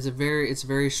missed. It's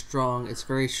very strong. It's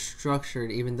very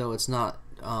structured, even though it's not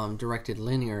directed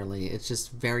linearly. It's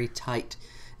just very tight.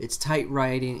 It's tight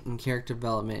writing and character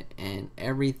development, and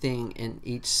everything in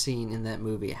each scene in that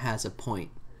movie has a point.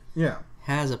 Yeah,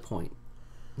 has a point,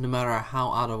 no matter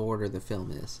how out of order the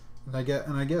film is.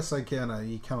 And I guess you kind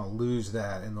of lose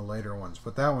that in the later ones,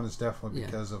 but that one is definitely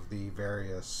because of the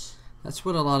various. That's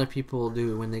what a lot of people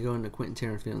do when they go into Quentin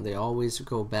Tarantino. They always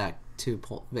go back to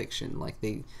Pulp Fiction, like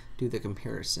they do the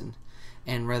comparison,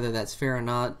 and whether that's fair or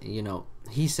not,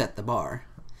 he set the bar.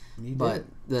 But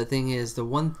the thing is, the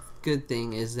one good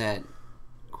thing is that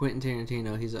Quentin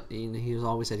Tarantino, he's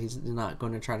always said he's not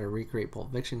going to try to recreate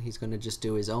Pulp Fiction. He's going to just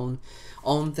do his own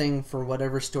thing for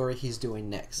whatever story he's doing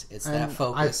next. It's that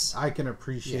focus. I can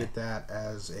appreciate that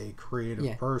as a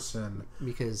creative person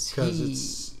because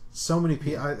it's so many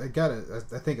people. I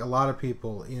think a lot of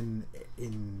people in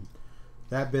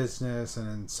that business and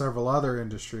in several other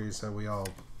industries that we all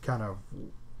kind of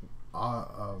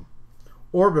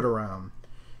orbit around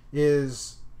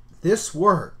is this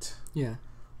worked. Yeah.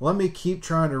 Let me keep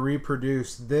trying to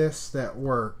reproduce this that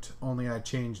worked, only I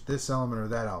changed this element or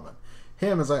that element.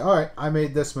 Him is like, all right, I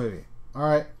made this movie. All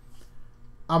right,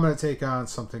 I'm going to take on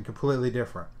something completely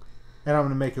different, and I'm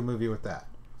going to make a movie with that.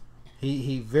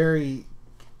 He very,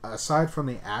 aside from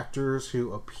the actors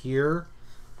who appear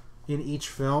in each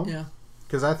film, Yeah.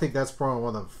 because I think that's probably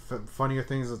one of the funnier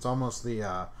things. It's almost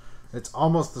the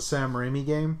Sam Raimi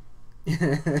game.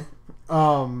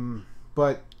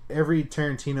 But every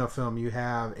Tarantino film, you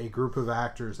have a group of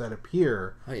actors that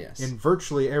appear in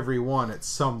virtually every one at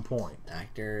some point.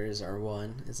 Actors are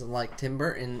one. It's like Tim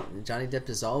Burton. Johnny Depp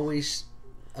is always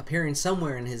appearing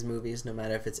somewhere in his movies, no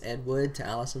matter if it's Ed Wood to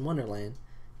Alice in Wonderland.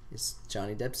 It's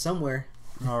Johnny Depp somewhere.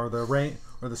 Or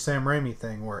the Sam Raimi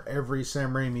thing, where every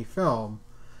Sam Raimi film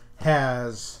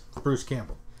has Bruce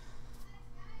Campbell.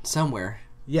 Somewhere.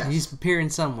 Yes. He's appearing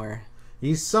somewhere.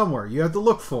 He's somewhere. You have to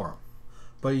look for him.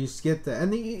 But you get that,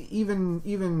 and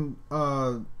even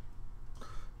other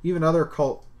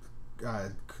cult,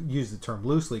 use the term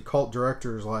loosely, cult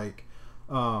directors like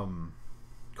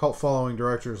cult following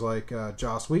directors like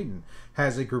Joss Whedon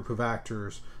has a group of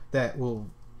actors that will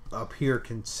appear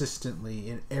consistently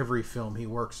in every film he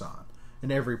works on,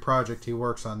 in every project he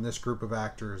works on. This group of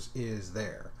actors is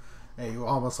there, and you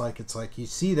almost like it's like you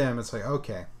see them, it's like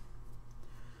okay,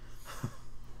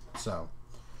 so.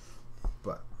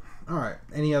 All right.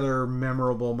 Any other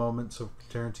memorable moments of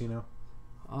Tarantino?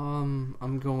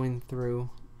 I'm going through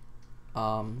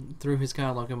his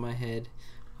catalog in my head.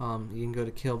 You can go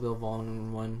to Kill Bill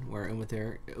Volume 1, where Uma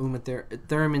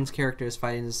Thurman's character is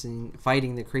fighting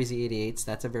the Crazy 88s.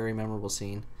 That's a very memorable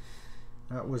scene.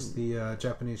 That was the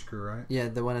Japanese crew, right? Yeah,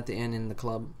 the one at the end in the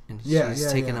club, and she's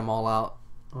taking them all out.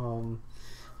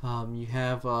 You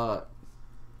have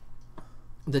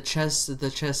the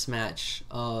chess match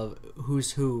of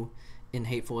who's who in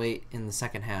Hateful Eight in the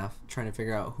second half, trying to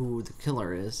figure out who the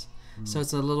killer is. So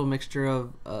it's a little mixture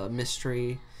of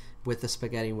mystery with the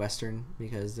spaghetti western,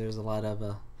 because there's a lot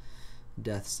of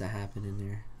deaths that happen in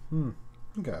there.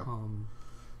 Okay.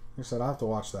 Like I said, I have to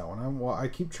watch that one. I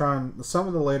keep trying. Some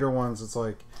of the later ones, it's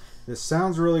like, this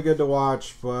sounds really good to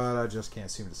watch, but I just can't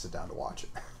seem to sit down to watch it.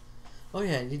 Oh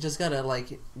yeah, you just gotta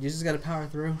power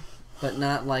through, but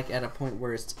not like at a point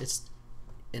where it's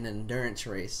an endurance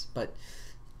race. But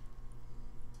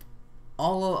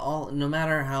all no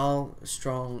matter how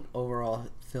strong overall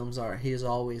films are, he has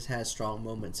always had strong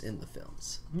moments in the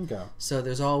films. Okay. So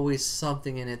there's always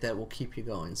something in it that will keep you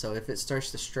going. So if it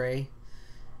starts to stray,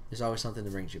 there's always something that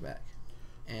brings you back.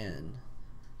 And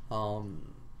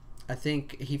I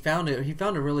think he found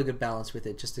a really good balance with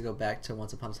it. Just to go back to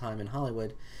Once Upon a Time in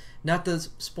Hollywood, not to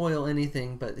spoil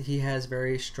anything, but he has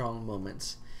very strong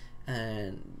moments.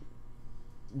 And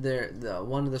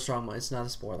one of the strong moments, it's not a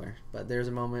spoiler, but there's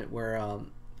a moment where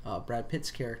Brad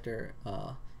Pitt's character,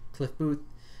 Cliff Booth,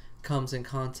 comes in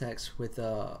contact with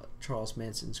Charles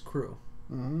Manson's crew.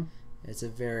 Mm-hmm. It's a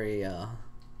very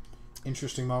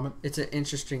interesting moment. It's an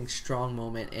interesting, strong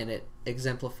moment, and it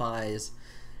exemplifies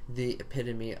the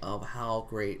epitome of how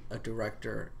great a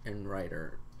director and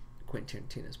writer Quentin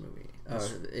Tarantino's movie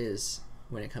is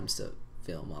when it comes to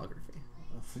filmography.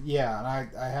 Yeah, and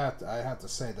I have to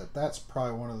say that's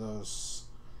probably one of those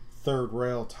third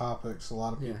rail topics a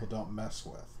lot of people don't mess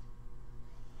with.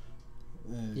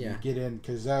 You get in,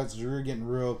 because you're getting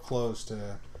real close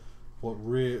to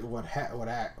what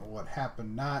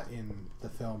happened, not in the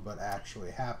film, but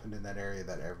actually happened in that area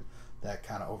that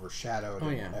kind of overshadowed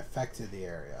and affected the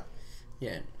area.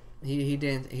 Yeah, he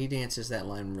dances that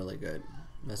line really good.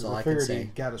 That's all I can figured say. He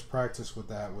got his practice with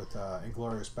that with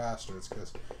Inglourious Bastards,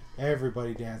 because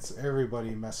everybody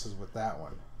messes with that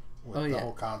one. With the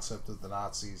whole concept of the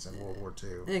Nazis in World War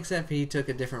II. Except he took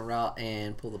a different route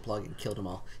and pulled the plug and killed them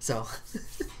all. So,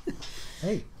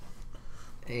 hey,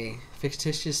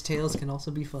 fictitious tales can also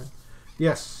be fun.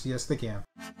 Yes, they can.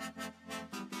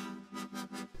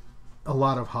 A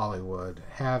lot of Hollywood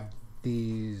have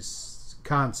these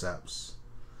concepts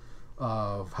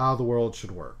of how the world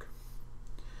should work,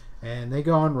 and they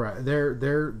go on.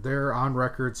 They're on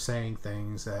record saying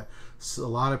things that a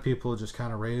lot of people just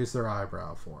kind of raise their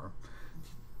eyebrow for.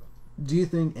 Do you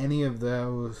think any of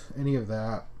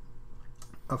that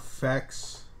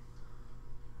affects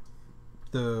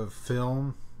the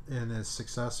film and its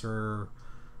success or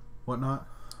whatnot?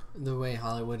 The way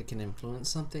Hollywood can influence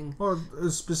something? Or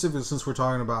specifically, since we're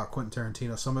talking about Quentin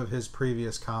Tarantino, some of his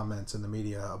previous comments in the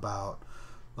media about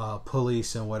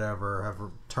police and whatever have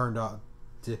turned off.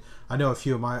 I know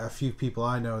a few people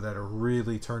I know that are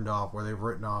really turned off, where they've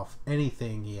written off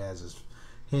anything he has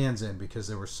hands in because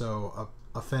they were so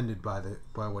offended by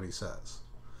what he says.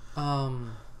 I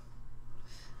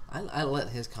let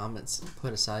his comments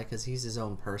put aside because he's his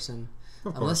own person.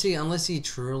 Unless he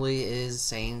truly is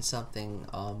saying something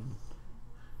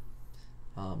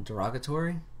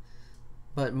derogatory,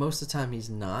 but most of the time he's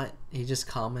not. He's just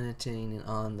commenting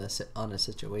on a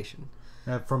situation.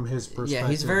 From his perspective, yeah,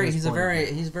 he's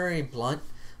very blunt,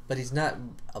 but he's not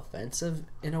offensive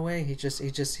in a way.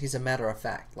 He's a matter of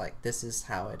fact. Like, this is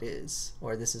how it is,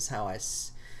 or this is how I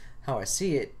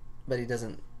see it, but he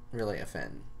doesn't really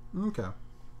offend. Okay.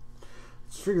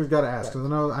 Figure's got to ask. Because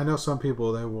I know some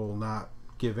people, they will not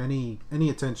give any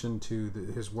attention to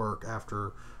his work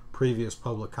after previous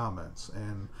public comments,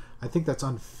 and I think that's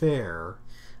unfair.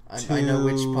 I know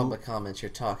which public comments you're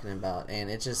talking about, and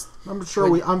it just. I'm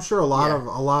sure a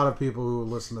lot of people who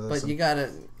listen to this. But you gotta.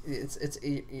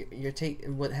 You're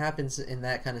taking what happens in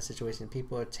that kind of situation.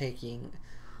 People are taking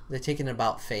it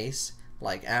about face.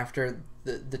 Like, after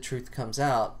the truth comes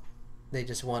out, they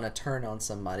just want to turn on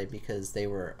somebody because they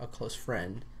were a close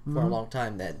friend for a long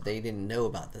time that they didn't know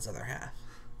about this other half.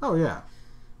 Oh yeah,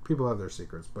 people have their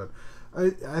secrets, but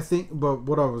I think. But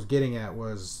what I was getting at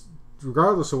was,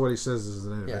 regardless of what he says as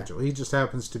an individual, he just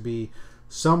happens to be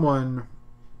someone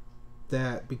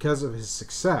that, because of his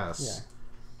success,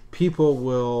 people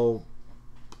will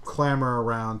clamor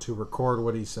around to record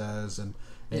what he says, and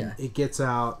it gets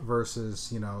out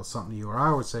versus something you or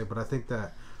I would say. But I think,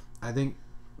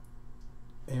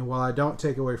 and while I don't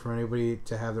take away from anybody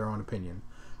to have their own opinion,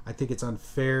 I think it's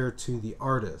unfair to the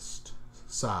artist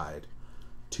side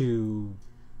to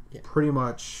pretty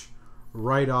much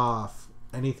write off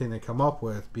anything they come up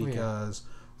with because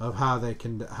of how they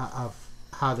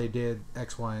did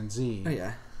X, Y, and Z. Oh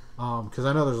yeah. Because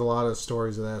I know there's a lot of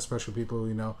stories of that, especially people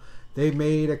who they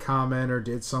made a comment or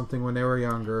did something when they were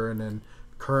younger, and then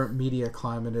current media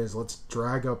climate is, let's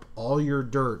drag up all your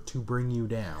dirt to bring you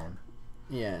down.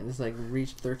 Yeah, and it's like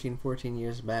reached 13, 14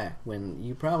 years back when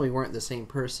you probably weren't the same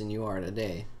person you are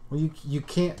today. Well, you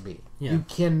can't be. Yeah. You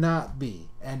cannot be.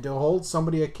 And to hold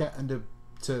somebody and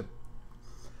to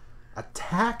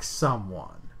attack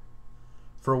someone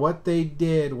for what they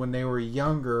did when they were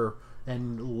younger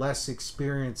and less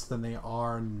experienced than they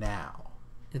are now.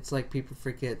 It's like people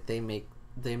forget they make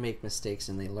mistakes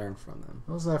and they learn from them.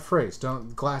 What was that phrase?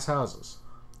 Don't glass houses.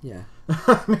 Yeah.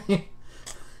 I mean,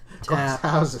 glass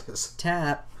houses.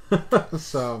 Tap.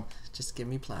 So just give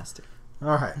me plastic. All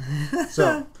right.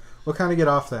 So we'll kind of get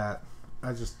off that.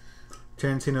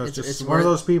 Tarantino is just one of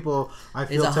those people. I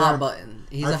feel he's a hot button.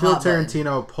 I feel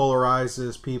Tarantino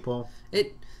polarizes people.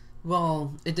 It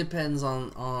depends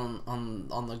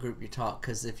on the group you talk,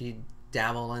 because if you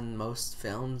dabble in most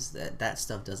films, that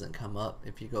stuff doesn't come up.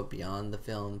 If you go beyond the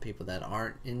film, people that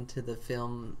aren't into the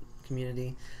film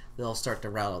community, they'll start to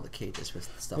rattle the cages with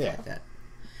stuff like that.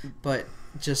 But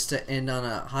just to end on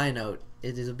a high note,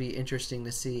 it'll be interesting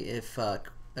to see if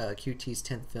QT's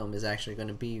 10th film is actually going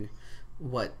to be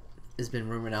what has been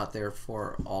rumored out there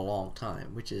for a long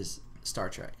time, which is Star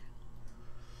Trek.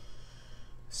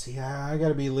 See, I got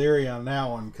to be leery on that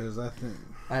one, because I think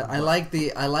I like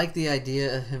the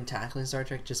idea of him tackling Star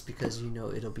Trek, just because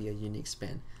it'll be a unique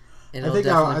spin. And I think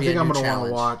I'm going to want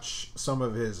to watch some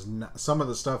of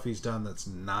the stuff he's done that's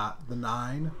not the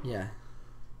 9. Yeah.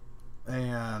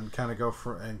 And kind of go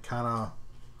for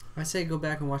I say go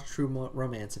back and watch True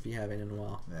Romance if you haven't in a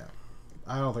while. Yeah.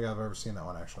 I don't think I've ever seen that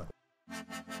one, actually.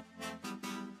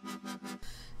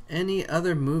 Any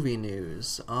other movie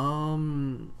news?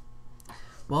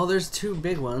 Well, there's two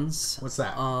big ones. What's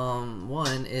that?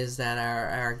 One is that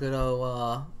our good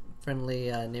old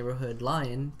friendly neighborhood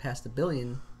Lion passed $1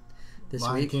 billion this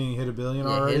Lion week. King hit $1 billion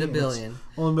already? Hit $1 billion.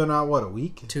 It's only been out, what, a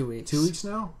week? 2 weeks. 2 weeks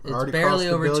now? It's already barely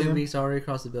over 2 weeks, already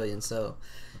crossed $1 billion. So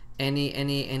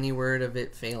any word of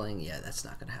it failing, that's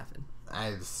not going to happen.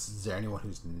 Is there anyone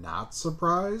who's not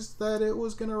surprised that it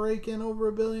was going to rake in over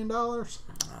 $1 billion?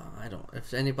 I don't.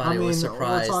 If anybody was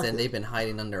surprised, then they've been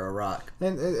hiding under a rock.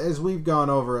 And as we've gone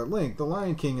over at length, The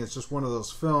Lion King is just one of those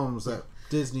films that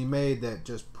Disney made that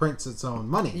just prints its own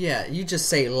money. Yeah, you just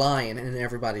say lion and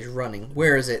everybody's running.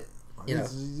 Where is it? We're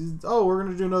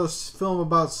going to do another film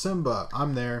about Simba.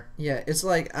 I'm there. Yeah, it's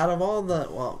like out of all the...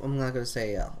 Well, I'm not going to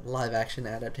say live-action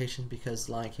adaptation because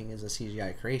Lion King is a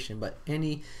CGI creation, but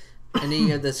any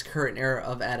of this current era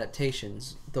of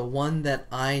adaptations, the one that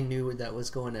I knew that was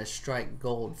going to strike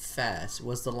gold fast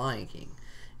was The Lion King.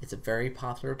 It's a very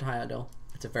popular title.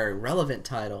 It's a very relevant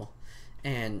title.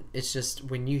 And it's just,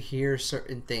 when you hear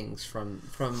certain things from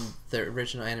the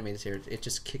original animated series, it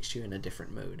just kicks you in a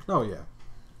different mood. Oh, yeah.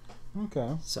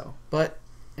 Okay. So,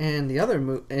 and the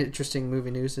other interesting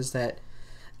movie news is that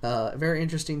A very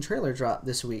interesting trailer drop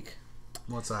this week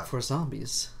What's that? for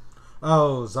zombies.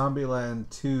 Oh, Zombieland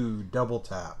 2 Double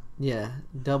Tap. Yeah,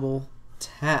 double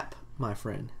tap, my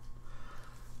friend.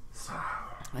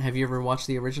 Have you ever watched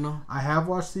the original? I have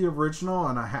watched the original,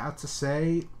 and I have to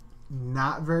say,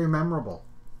 not very memorable.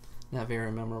 Not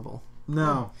very memorable.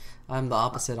 No. I'm the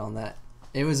opposite on that.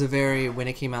 It was when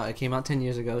it came out 10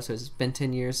 years ago, so it's been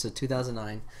 10 years, so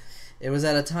 2009. It was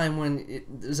at a time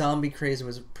when zombie craze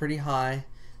was pretty high,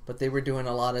 but they were doing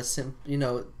a lot of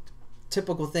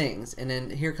typical things. And then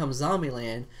here comes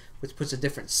Zombieland, which puts a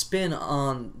different spin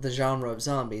on the genre of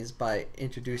zombies by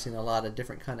introducing a lot of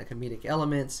different kind of comedic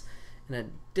elements and a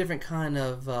different kind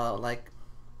of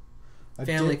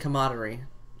family camaraderie.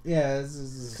 Yeah,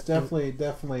 it's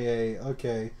definitely a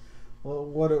okay. Well,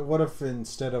 what if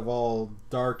instead of all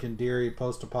dark and dreary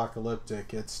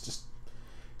post-apocalyptic, it's just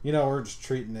we're just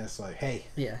treating this like, hey,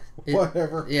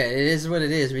 whatever. It is what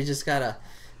it is. We just gotta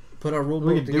put our rule book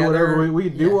we can together. do whatever we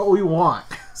can do what we want.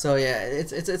 So yeah,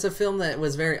 it's a film that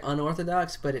was very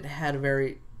unorthodox, but it had a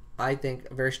very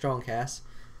strong cast,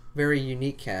 very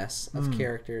unique cast of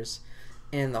characters,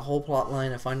 and the whole plot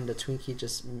line of finding the Twinkie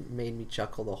just made me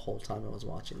chuckle the whole time I was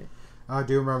watching it. I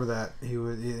do remember that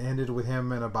it ended with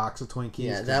him in a box of Twinkies.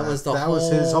 Yeah, that was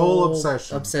his whole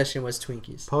obsession. Obsession was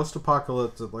Twinkies.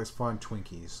 Post-apocalyptic, let's find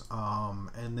Twinkies.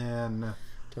 And then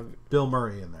Bill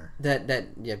Murray in there.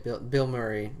 Bill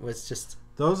Murray was just.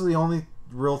 Those are the only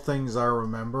real things I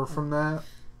remember from that.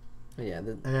 Yeah,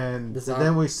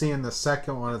 then we see in the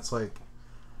second one, it's like,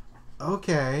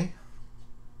 okay,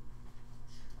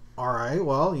 all right,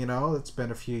 well, it's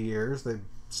been a few years. They're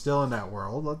still in that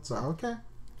world. Let's okay.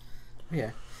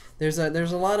 Yeah, there's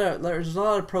a lot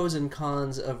of pros and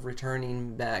cons of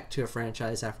returning back to a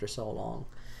franchise after so long.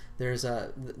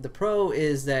 The pro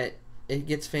is that it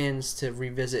gets fans to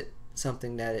revisit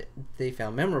something that they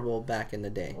found memorable back in the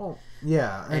day. Well,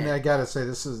 yeah, and I gotta say,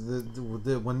 this is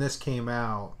when this came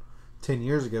out 10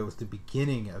 years ago, it was the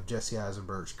beginning of Jesse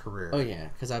Eisenberg's career. Oh yeah,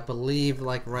 because I believe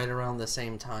right around the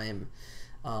same time,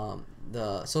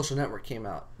 the Social Network came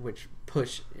out, which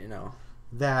pushed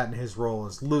that and his role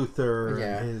as Luther,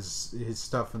 yeah, and his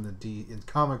stuff in in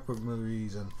comic book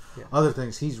movies and other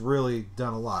things. He's really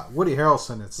done a lot. Woody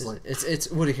Harrelson, it's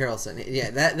Woody Harrelson.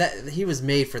 Yeah, that he was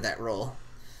made for that role.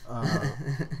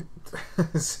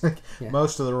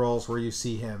 Most of the roles where you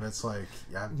see him, it's like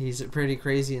he's pretty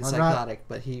crazy and psychotic,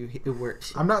 but it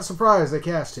works. I'm not surprised they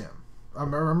cast him.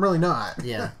 I'm really not.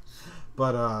 Yeah.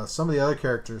 But some of the other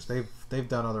characters, they've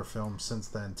done other films since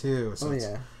then too. So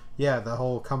the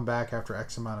whole comeback after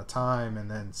X amount of time, and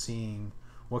then seeing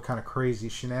what kind of crazy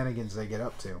shenanigans they get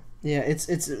up to. Yeah, it's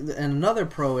and another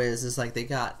pro is like they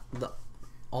got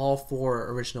all 4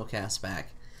 original cast back,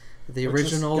 the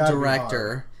original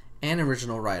director and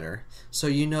original writer. So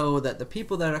that the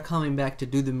people that are coming back to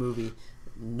do the movie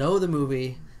know the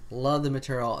movie, love the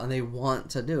material, and they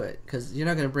want to do it, because you're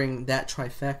not going to bring that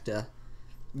trifecta.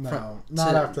 No,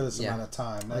 not after this amount of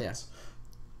time.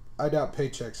 I doubt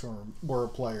paychecks were a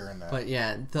player in that. But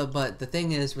yeah, but the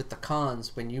thing is with the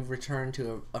cons, when you return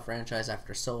to a franchise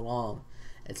after so long,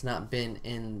 it's not been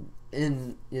in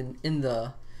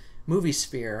the movie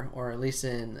sphere, or at least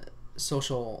in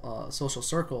social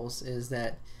circles, is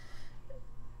that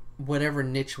whatever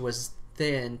niche was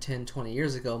then 10, 20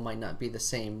 years ago might not be the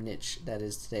same niche that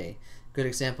is today. Good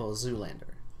example is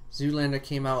Zoolander. Zoolander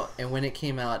came out, and when it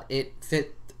came out, it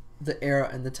fit the era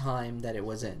and the time that it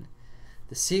was in.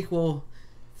 The sequel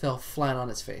fell flat on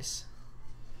its face.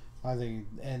 I think,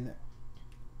 and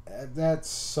that's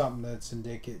something that's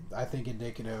indicative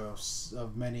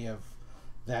of many of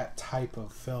that type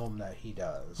of film that he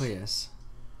does. Oh yes,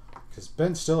 because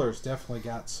Ben Stiller's definitely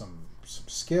got some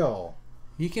skill.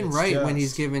 He can write when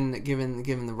he's given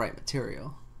the right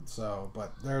material. So,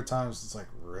 but there are times it's like,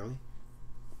 really.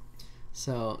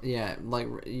 So yeah, like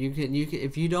you can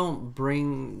if you don't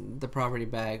bring the property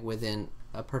back within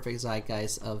a perfect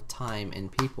zeitgeist of time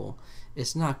and people,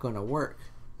 it's not going to work.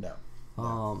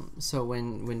 No. So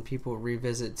when people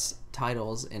revisit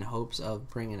titles in hopes of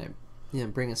bringing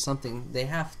something,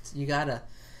 you gotta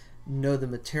know the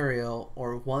material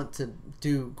or want to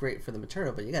do great for the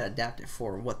material, but you gotta adapt it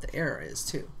for what the era is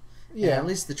too. Yeah. And at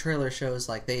least the trailer shows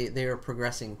like they are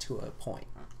progressing to a point.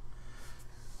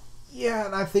 Yeah,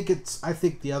 and I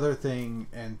think the other thing,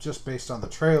 and just based on the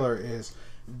trailer, is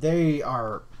they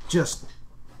are just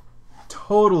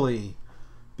totally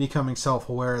becoming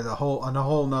self-aware of on a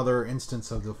whole nother instance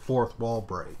of the fourth wall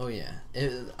break. Oh yeah,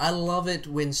 I love it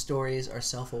when stories are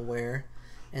self-aware,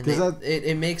 and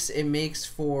it makes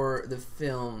for the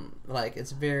film, like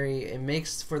it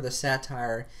makes for the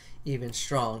satire even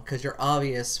strong because you're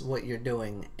obvious what you're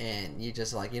doing, and you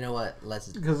just like, you know what, let's.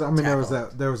 Because I mean, there was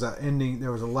that ending.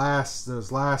 There was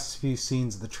those last few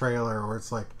scenes of the trailer where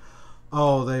it's like,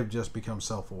 oh, they've just become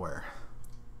self-aware.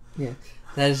 Yeah,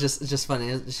 that is just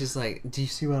funny. She's like, do you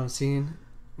see what I'm seeing?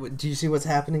 Do you see what's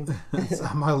happening?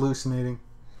 Am I hallucinating?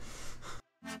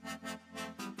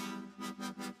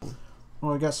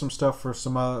 Well, we got some stuff for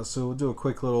some so we'll do a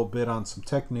quick little bit on some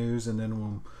tech news, and then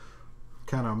we'll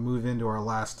kind of move into our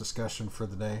last discussion for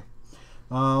the day.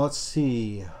 Let's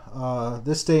see.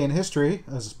 This day in history,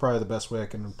 this is probably the best way I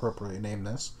can appropriately name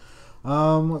this.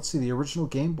 Let's see. The original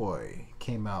Game Boy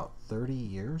came out 30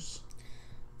 years.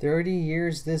 30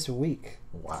 years this week.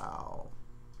 Wow.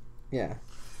 Yeah.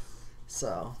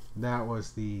 So. That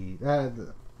was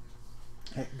that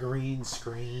green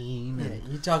screen.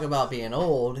 Yeah, you talk about being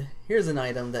old. Here's an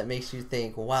item that makes you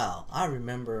think, wow, I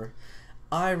remember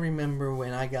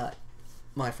when I got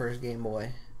my first Game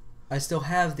Boy. I still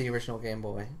have the original Game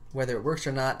Boy. Whether it works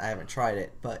or not, I haven't tried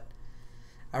it, but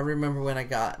I remember when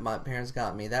my parents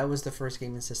got me. That was the first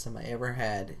gaming system I ever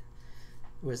had. It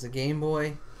was the Game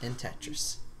Boy and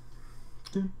Tetris.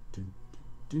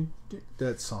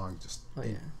 That song just... Oh,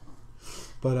 yeah.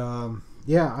 But,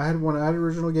 yeah, I had an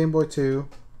original Game Boy too.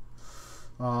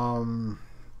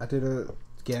 I did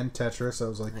again, Tetris. That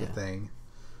was like the thing.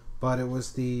 But it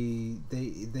was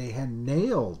they had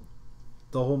nailed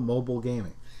the whole mobile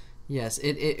gaming. Yes,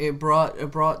 it brought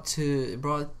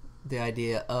the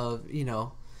idea of, you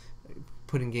know,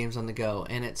 putting games on the go,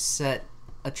 and it set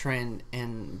a trend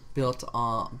and built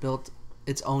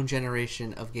its own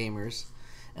generation of gamers,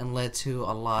 and led to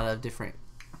a lot of different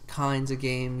kinds of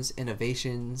games,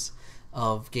 innovations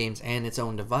of games, and its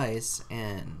own device.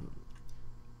 And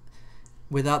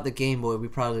without the Game Boy, we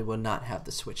probably would not have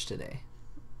the Switch today.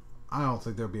 I don't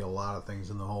think there'd be a lot of things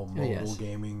in the whole mobile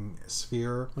gaming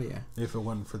sphere if it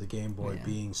wasn't for the Game Boy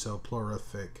being so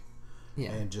prolific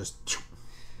and just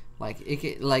like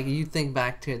you think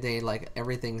back to a day, like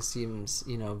everything seems,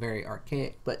 you know, very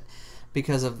archaic, but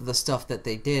because of the stuff that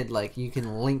they did, like you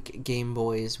can link Game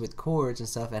Boys with cords and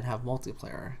stuff and have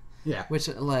multiplayer. Yeah, which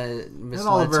led and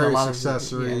all the various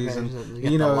accessories and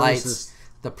you know, the lights,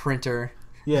 the printer.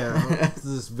 Yeah,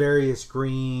 this various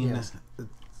green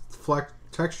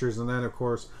textures, and then of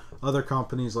course other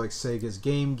companies like Sega's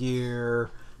Game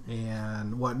Gear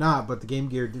and whatnot, but the Game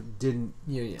Gear didn't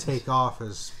take off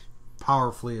as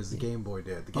powerfully as the Game Boy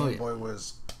did. The Game Boy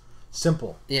was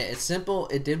simple. Yeah, it's simple.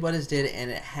 It did what it did,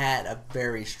 and it had a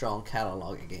very strong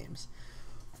catalog of games.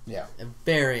 Yeah,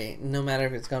 no matter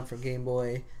if it's gone from Game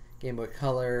Boy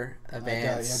Color,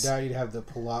 Advance. I doubt you'd have the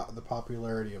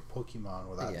popularity of Pokemon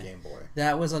without Game Boy.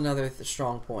 That was another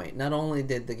strong point. Not only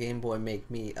did the Game Boy make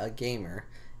me a gamer,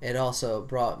 it also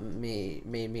made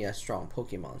me a strong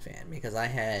Pokemon fan, because I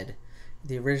had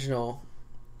the original,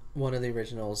 one of the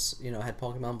originals, you know, had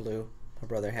Pokemon Blue, my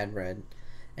brother had Red,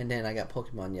 and then I got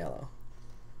Pokemon Yellow.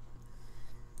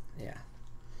 Yeah.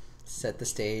 Set the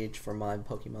stage for my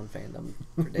Pokemon fandom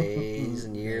for days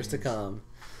and years to come.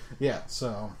 Yeah,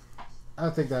 so I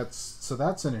think that's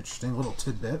an interesting little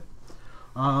tidbit.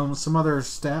 Some other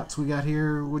stats we got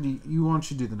here. What do you want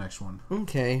to do the next one?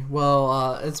 Okay,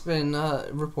 well, it's been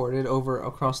reported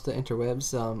across the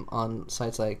interwebs on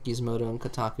sites like Gizmodo and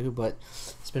Kotaku, but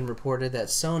it's been reported that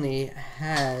Sony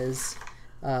has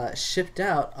shipped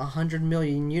out 100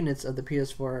 million units of the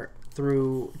PS4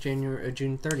 through June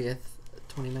 30th,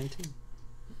 2019.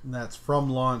 And that's from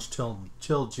launch till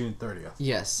June 30th.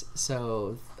 Yes,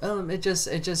 so it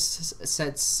just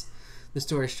sets the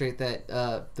story straight that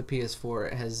the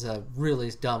PS4 has really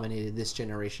dominated this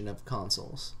generation of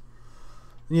consoles.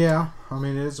 Yeah, I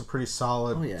mean it is a pretty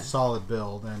solid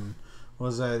build, and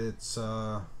was that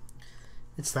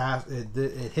it's fast.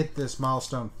 It hit this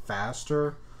milestone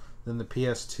faster than the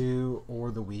PS2 or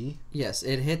the Wii. Yes,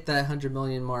 it hit that 100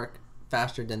 million mark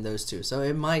faster than those two. So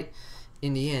it might,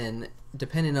 in the end,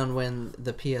 depending on when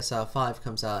the PS5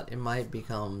 comes out, it might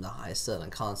become the highest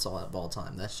selling console of all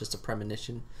time. That's just a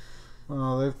premonition.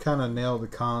 Well, they've kind of nailed the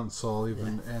console,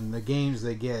 and the games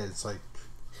they get, it's like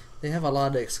they have a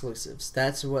lot of exclusives.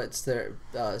 That's what's their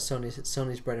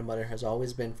Sony's bread and butter has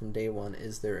always been from day one,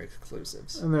 is their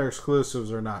exclusives. And their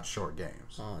exclusives are not short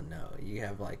games. Oh no, you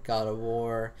have like God of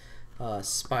War,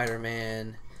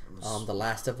 Spider-Man, The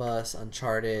Last of Us,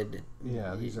 Uncharted.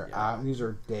 Yeah, these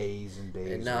are days and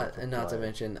days. And not to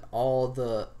mention all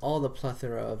the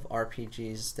plethora of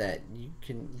RPGs that you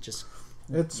can just.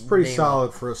 It's pretty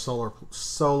solid for a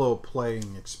solo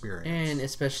playing experience. And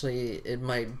especially it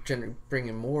might bring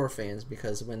in more fans,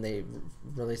 because when they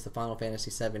release the Final Fantasy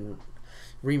VII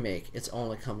remake, it's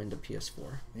only coming to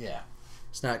PS4. Yeah.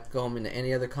 It's not going to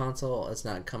any other console. It's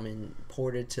not coming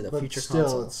ported to the future still,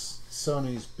 console. It's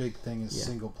Sony's big thing is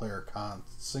single player action.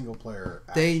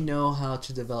 They know how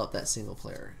to develop that single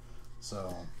player.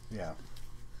 So yeah,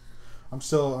 I'm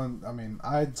still. I mean,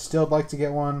 I'd still like to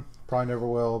get one. Probably never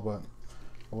will, but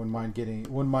I wouldn't mind getting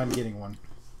one.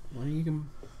 Well, you can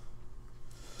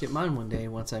get mine one day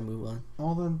once I move on.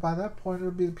 Well, then by that point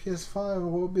it'll be the PS5.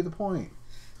 What would be the point?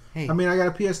 Hey, I mean, I got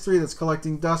a PS3 that's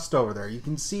collecting dust over there. You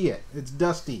can see it. It's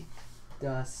dusty.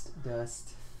 Dust.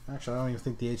 Actually, I don't even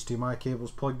think the HDMI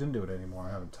cable's plugged into it anymore.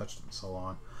 I haven't touched it in so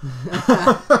long.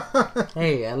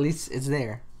 Hey, at least it's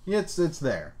there. It's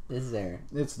there. It's there.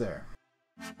 It's there.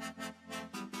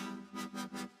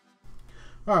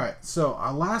 Alright, so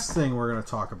our last thing we're going to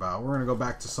talk about, we're going to go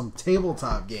back to some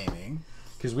tabletop gaming,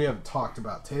 because we haven't talked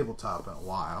about tabletop in a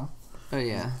while. Oh,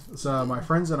 yeah. So my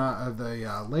friends and I,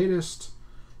 the latest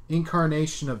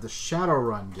incarnation of the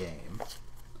Shadowrun game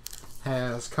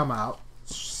has come out,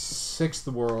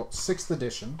 6th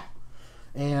edition,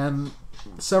 and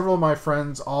several of my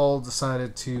friends all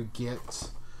decided to get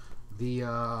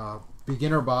the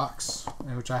beginner box,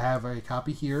 which I have a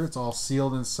copy here. It's all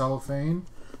sealed in cellophane.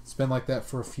 It's been like that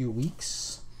for a few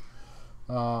weeks.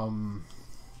 Are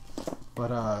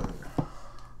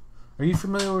you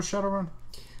familiar with Shadowrun?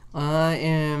 I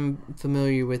am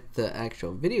familiar with the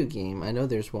actual video game. I know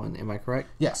there's one. Am I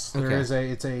correct? Yes, Okay. there is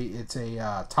it's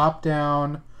a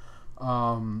top-down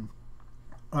game.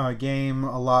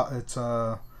 It's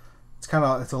a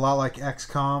lot like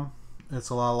XCOM. It's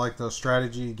a lot like those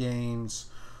strategy games.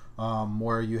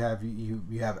 Where you have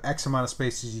X amount of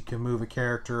spaces you can move a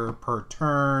character per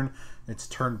turn. It's a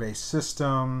turn-based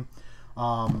system.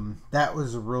 That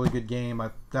was a really good game.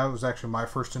 That was actually my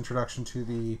first introduction to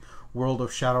the world of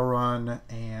Shadowrun,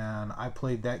 and I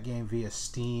played that game via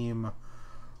Steam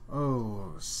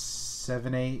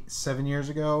 7 years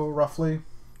ago, roughly.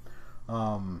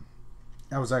 I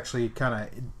was actually I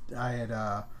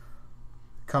had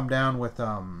come down with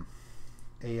a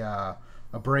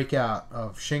breakout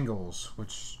of shingles,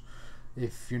 which,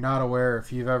 if you're not aware,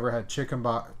 if you've ever had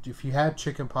if you had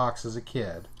chickenpox as a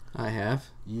kid, I have.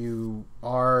 You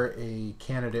are a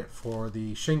candidate for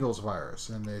the shingles virus,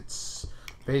 and it's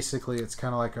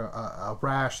kind of like a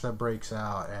rash that breaks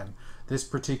out. And this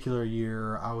particular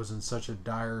year, I was in such a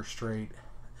dire strait,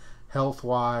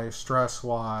 health-wise,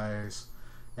 stress-wise,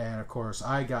 and of course,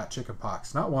 I got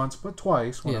chickenpox not once but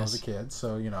twice when I was a kid.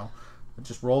 So I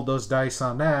just rolled those dice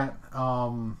on that.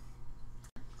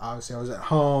 Obviously, I was at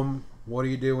home. What do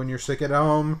you do when you're sick at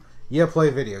home? You play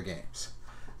video games.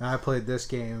 And I played this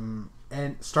game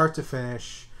and start to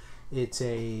finish. It's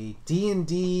a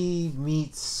D&D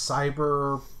meets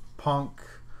cyberpunk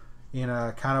in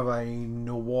a kind of a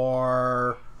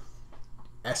noir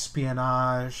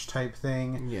espionage type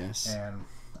thing. Yes. And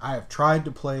I have tried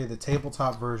to play the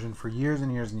tabletop version for years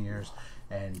and years and years,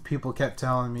 and people kept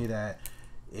telling me that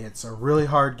it's a really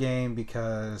hard game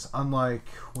because, unlike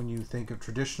when you think of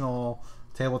traditional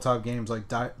tabletop games like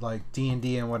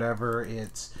D&D and whatever,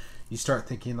 you start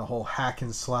thinking the whole hack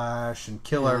and slash and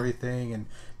kill everything and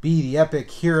be the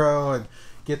epic hero and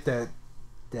get that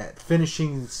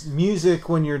finishing music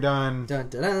when you're done. Dun,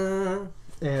 dun,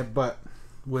 dun. But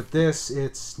with this,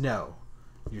 you're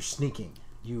sneaking,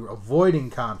 you're avoiding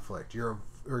conflict, you're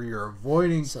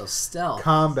avoiding stealth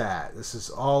combat. This is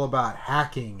all about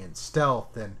hacking and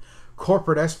stealth and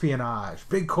corporate espionage.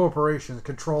 Big corporations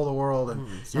control the world, and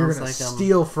you're going to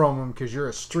steal from them because you're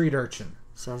a street urchin.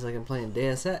 Sounds like I'm playing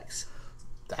Deus Ex.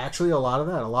 Actually, a lot of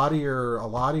that, I would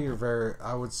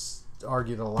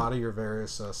argue that a lot of your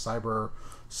various cyber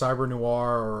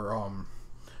noir or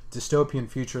dystopian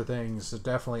future things, there's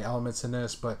definitely elements in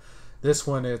this, but this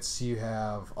one, you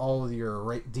have all of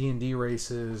your D&D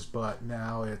races, but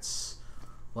now it's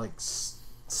like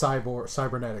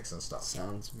cybernetics and stuff.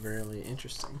 Sounds really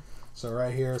interesting. So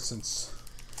right here, since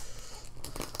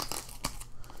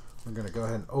we're going to go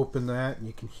ahead and open that, and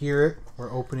you can hear it.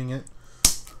 We're opening it.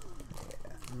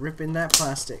 Ripping that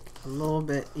plastic a little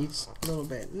bit, each little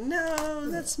bit. No,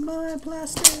 that's my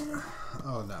plastic.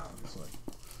 Oh, no. It's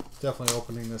definitely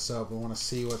opening this up. We want to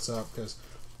see what's up, because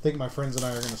I think my friends and I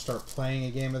are going to start playing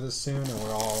a game of this soon, and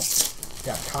we're all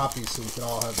got copies so we can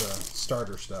all have the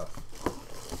starter stuff.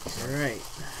 All right.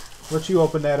 Let you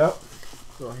open that up.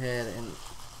 Go ahead and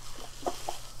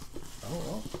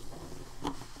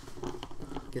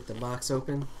get the box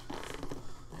open.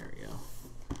 There we go.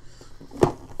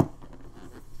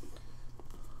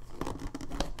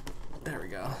 There we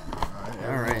go.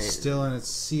 All right. Still in its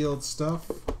sealed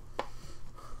stuff.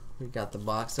 We got the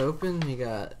box open. You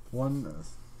got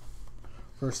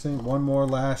first thing, one more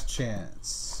last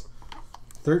chance.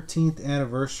 13th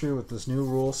anniversary with this new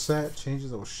rule set.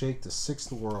 Changes that will shake the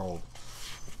 6th world.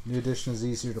 New edition is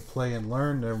easier to play and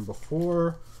learn than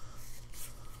before.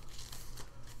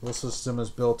 Rule system is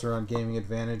built around gaming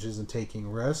advantages and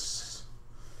taking risks.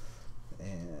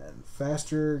 And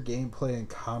faster gameplay and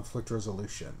conflict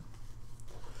resolution.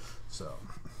 So,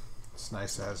 it's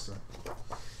nice as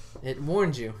It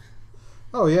warned you.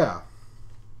 Oh, yeah.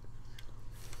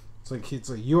 It's like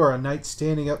you are a knight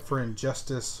standing up for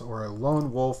injustice, or a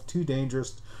lone wolf too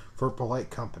dangerous for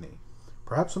polite company.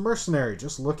 Perhaps a mercenary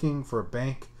just looking for a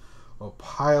bank of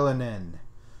Pilanen,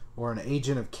 or an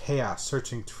agent of chaos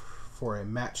searching for a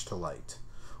match to light.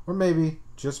 Or maybe,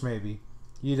 just maybe,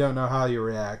 you don't know how you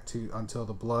react to until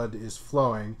the blood is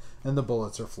flowing and the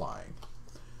bullets are flying.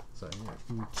 So you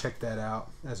can check that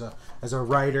out. As a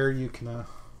writer, you can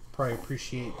probably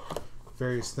appreciate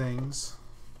various things.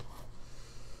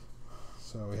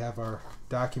 So we have our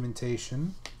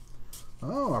documentation.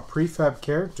 Oh, our prefab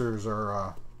characters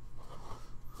are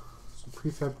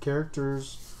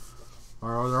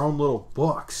are their own little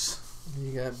books.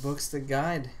 You got books to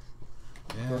guide.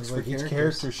 Yeah, Books it's like for each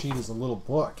character sheet is a little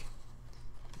book.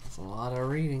 It's a lot of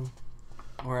reading.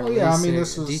 Or at Well, yeah, I least mean,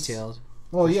 this is detailed.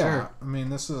 Well, yeah, sure. I mean,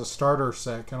 this is a starter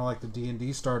set, kind of like the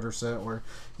D&D starter set, where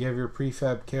you have your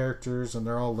prefab characters and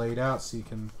they're all laid out, so you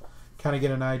can kind of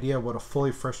get an idea of what a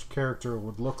fully fresh character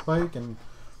would look like and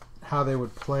how they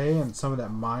would play and some of that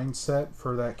mindset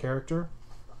for that character.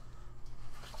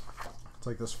 It's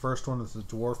like this first one is the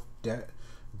Dwarf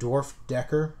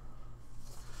Decker.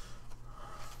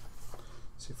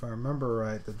 Let's see if I remember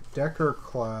right. The Decker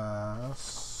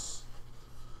class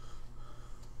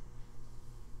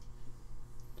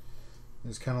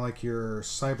is kind of like your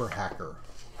cyber hacker.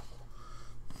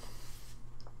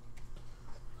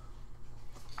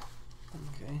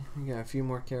 Okay, we got a few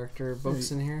more character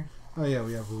books in here. Oh yeah,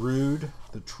 we have Rude,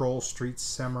 the Troll Street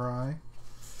Samurai.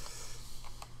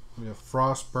 We have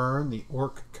Frostburn, the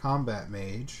Orc Combat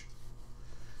Mage.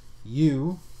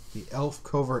 You, the Elf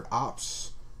Covert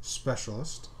Ops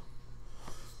Specialist.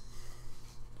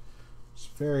 It's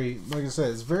very, like I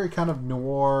said, it's very kind of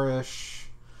noirish.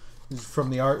 From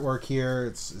the artwork here,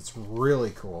 it's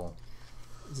really cool.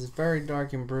 This is very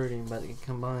dark and brooding, but it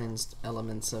combines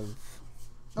elements of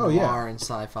Oh, noir yeah. and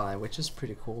sci-fi, which is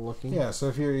pretty cool looking. Yeah, so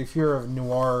if you're a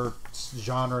noir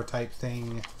genre type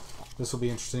thing, this will be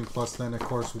interesting. Plus, then of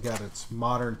course we got its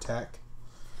modern tech.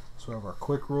 So we have our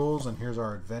quick rules, and here's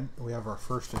our we have our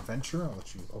first adventure. I'll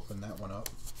let you open that one up.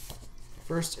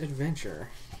 First adventure.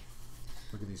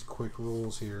 Look at these quick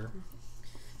rules here.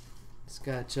 It's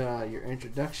got your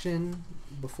introduction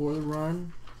before the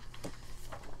run,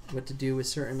 what to do with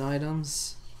certain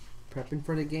items, prepping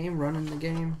for the game, running the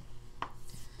game.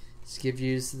 Just give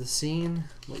you the scene,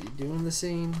 what you do in the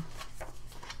scene.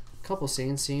 A couple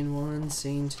scenes, scene 1,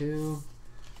 scene 2,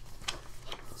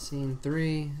 scene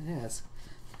 3. Yeah, it's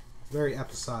Very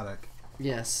episodic.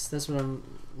 yes, that's what I'm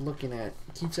looking at.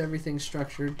 Keeps everything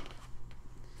structured.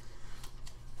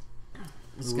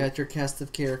 It's got your cast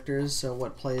of characters, so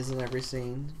what plays in every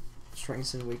scene.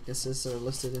 Strengths and weaknesses are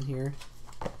listed in here.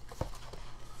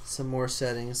 Some more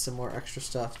settings, some more extra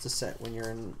stuff to set when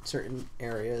you're in certain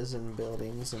areas and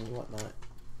buildings and whatnot.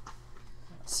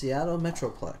 Seattle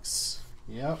Metroplex.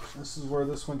 Yep, this is where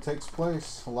this one takes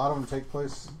place. A lot of them take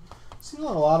place. Seems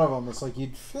like a lot of them. It's like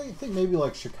you'd think maybe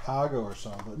like Chicago or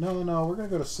something, but no, we're gonna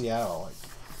go to Seattle. Like,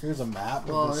 here's a map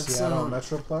of the Seattle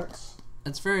Metroplex.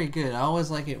 It's very good. I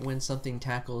always like it when something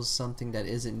tackles something that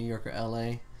isn't New York or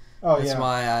LA. Oh, That's yeah.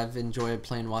 why I've enjoyed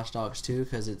playing Watch Dogs 2,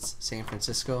 because it's San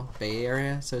Francisco, Bay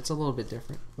Area, so it's a little bit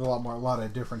different. A lot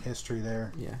of different history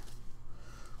there. Yeah.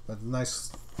 But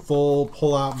nice full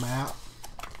pull-out map.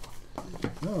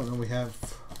 Oh, and then we have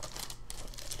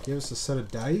give us a set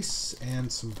of dice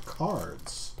and some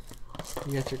cards.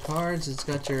 You got your cards. It's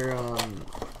got your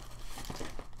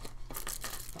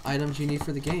items you need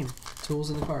for the game. Tools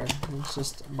in the card. And it's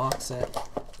just a box set.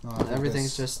 Oh, And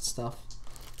everything's just stuff.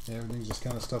 Yeah, everything's just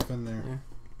kind of stuff in there. Yeah.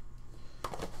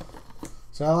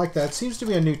 So I like that. It seems to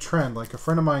be a new trend. Like a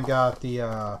friend of mine got the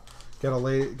got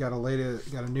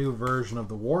a new version of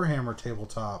the Warhammer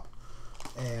tabletop,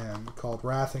 and called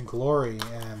Wrath and Glory,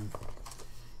 and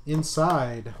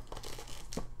inside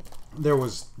there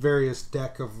was various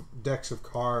decks of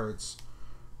cards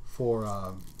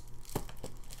for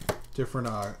different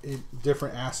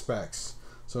aspects.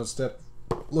 So instead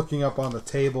of looking up on the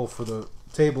table for the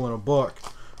table in a book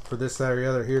for this, that, or the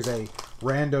other, here's a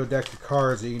rando deck of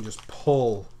cards that you can just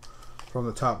pull from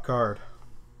the top card.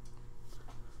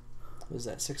 Was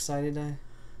that 6-sided die?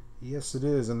 Yes, it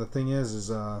is. And the thing is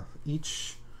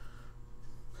each,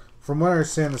 from what I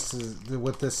understand, this is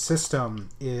with this system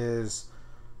is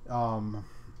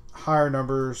higher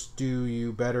numbers do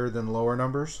you better than lower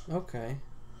numbers. Okay.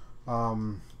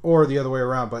 Or the other way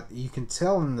around. But you can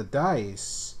tell in the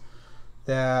dice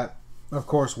that, of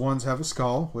course, ones have a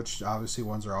skull, which obviously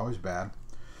ones are always bad.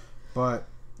 But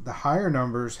the higher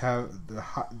numbers have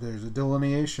there's a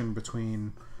delineation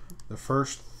between the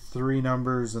first 3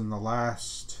 numbers and the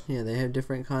last. Yeah, they have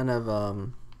different kind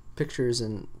of pictures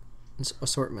and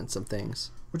assortments of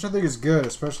things. Which I think is good,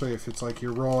 especially if it's like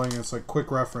you're rolling. It's like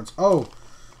quick reference. Oh,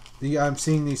 I'm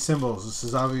seeing these symbols. This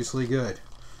is obviously good.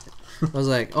 I was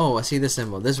like, oh, I see this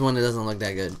symbol. This one, it doesn't look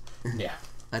that good. Yeah.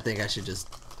 I think I should just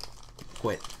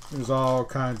quit. There's all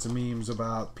kinds of memes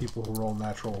about people who roll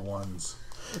natural ones.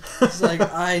 It's like,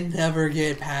 I never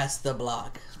get past the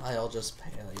block. I'll just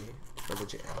pay for the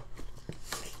jail.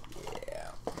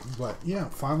 Yeah. But, yeah,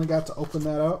 finally got to open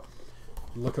that up.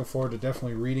 Looking forward to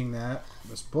definitely reading that.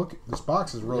 This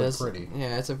box is really pretty.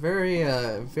 Yeah, it's a very,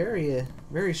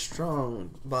 very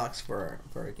strong box for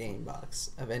a game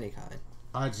box of any kind.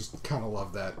 I just kind of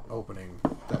love that opening.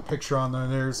 That picture on there.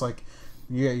 There's like,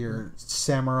 you got your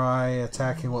samurai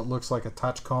attacking what looks like a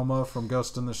Tachikoma from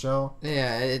Ghost in the Shell.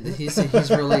 Yeah, he's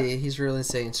really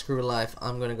saying, screw life,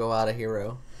 I'm gonna go out a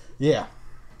hero. Yeah,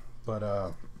 but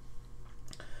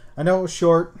I know it was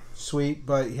short, sweet,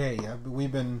 but hey,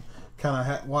 we've been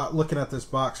kind of looking at this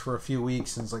box for a few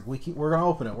weeks, and it's like we're gonna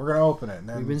open it. We're gonna open it. And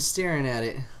then, we've been staring at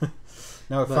it.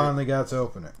 Now we finally got to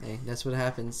open it. Hey, that's what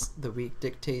happens. The week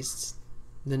dictates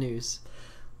the news.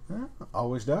 Yeah,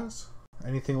 always does.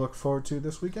 Anything to look forward to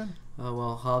this weekend? Oh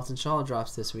well, Hobbs and Shaw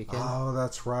drops this weekend. Oh,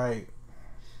 that's right.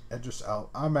 Idris Elba.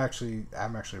 I'm actually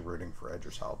rooting for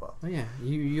Idris Elba. Oh yeah,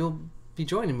 you'll be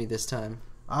joining me this time.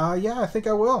 Yeah, I think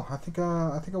I will. I think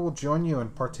I will join you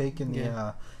and partake in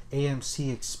the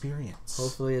AMC experience.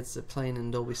 Hopefully, it's playing in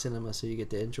Dolby Cinema, so you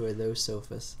get to enjoy those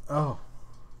sofas. Oh,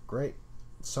 great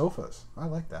sofas! I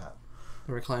like that.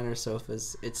 The recliner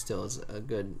sofas. It still is a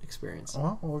good experience.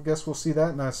 Well, I guess we'll see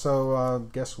that, and so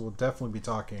guess we'll definitely be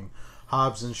talking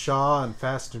Hobbs and Shaw and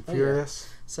Fast and Furious.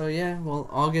 Yeah. So yeah, well,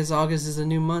 August is a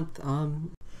new month. All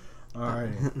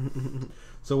right.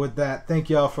 So with that, thank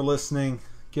you all for listening.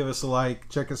 Give us a like.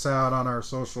 Check us out on our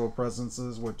social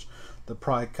presences, which they'll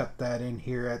probably cut that in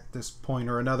here at this point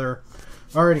or another.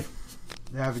 Alrighty.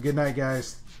 Have a good night,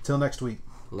 guys. Till next week.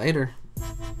 Later.